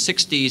educated in the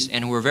 60s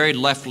and who were very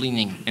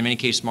left-leaning, in many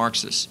cases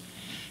Marxists.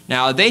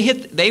 Now,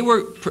 they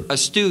were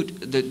astute.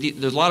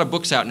 There's a lot of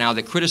books out now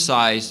that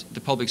criticize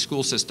the public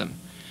school system.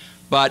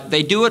 But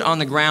they do it on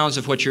the grounds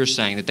of what you're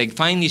saying, that they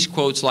find these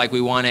quotes like, we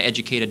want to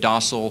educate a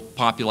docile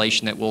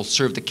population that will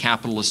serve the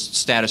capitalist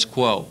status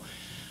quo.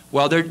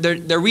 Well,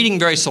 they're reading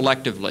very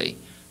selectively.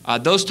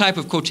 Those type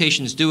of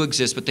quotations do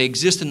exist, but they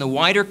exist in the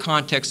wider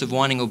context of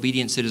wanting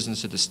obedient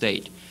citizens to the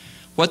state.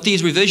 What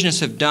these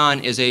revisionists have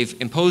done is they've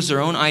imposed their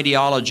own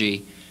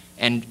ideology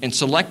and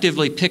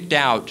selectively picked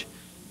out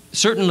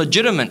certain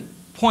legitimate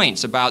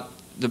points about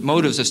the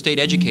motives of state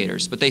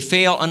educators, but they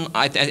fail, and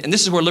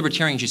this is where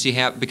libertarians, you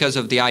see, because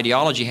of the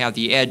ideology, have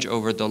the edge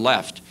over the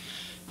left.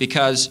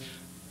 Because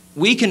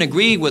we can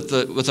agree with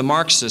the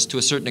Marxists to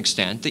a certain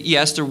extent that,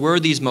 yes, there were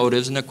these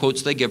motives and the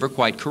quotes they give are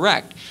quite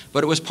correct,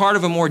 but it was part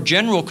of a more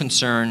general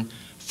concern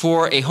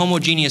for a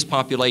homogeneous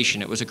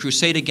population. It was a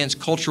crusade against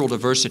cultural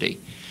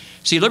diversity.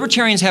 See,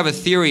 libertarians have a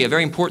theory, a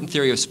very important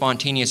theory of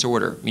spontaneous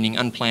order, meaning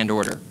unplanned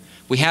order.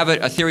 We have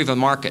a theory of a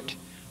market,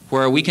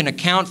 where we can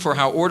account for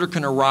how order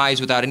can arise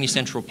without any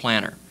central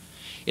planner.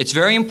 It's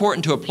very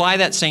important to apply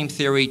that same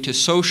theory to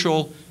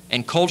social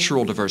and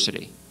cultural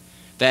diversity.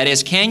 That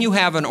is, can you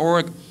have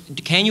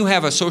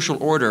a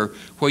social order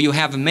where you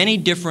have many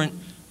different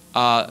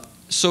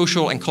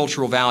social and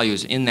cultural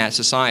values in that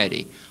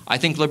society? I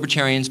think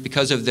libertarians,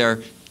 because of their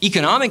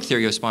economic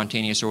theory of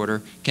spontaneous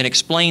order, can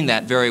explain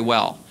that very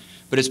well.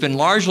 But it's been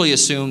largely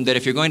assumed that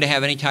if you're going to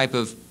have any type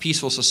of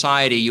peaceful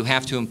society, you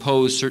have to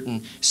impose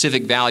certain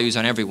civic values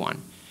on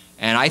everyone.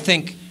 And I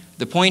think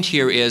the point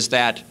here is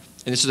that,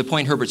 and this is the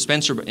point Herbert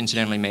Spencer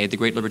incidentally made, the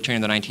great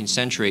libertarian of the 19th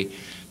century,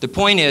 the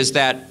point is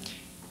that,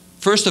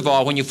 first of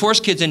all, when you force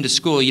kids into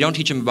school, you don't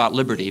teach them about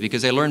liberty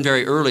because they learn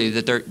very early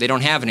that they don't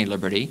have any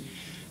liberty.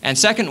 And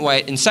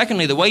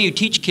secondly, the way you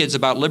teach kids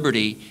about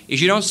liberty is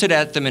you don't sit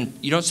up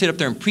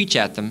there and preach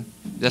at them.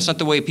 That's not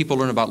the way people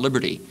learn about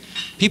liberty.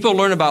 People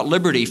learn about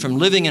liberty from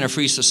living in a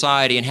free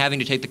society and having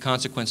to take the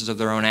consequences of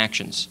their own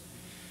actions.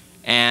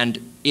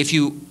 And if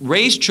you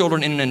raise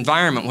children in an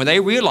environment where they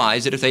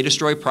realize that if they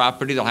destroy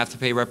property, they'll have to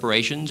pay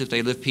reparations, if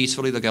they live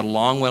peacefully, they'll get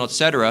along well,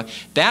 etc.,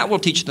 that will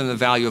teach them the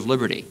value of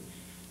liberty.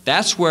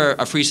 That's where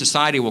a free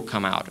society will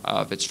come out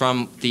of. It's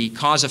from the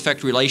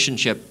cause-effect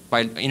relationship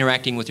by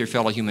interacting with your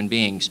fellow human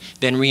beings,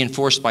 then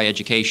reinforced by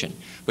education.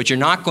 But you're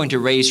not going to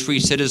raise free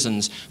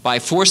citizens by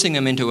forcing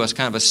them into a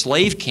kind of a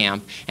slave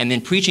camp and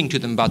then preaching to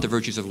them about the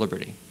virtues of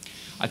liberty.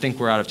 I think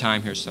we're out of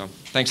time here, so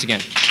thanks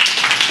again.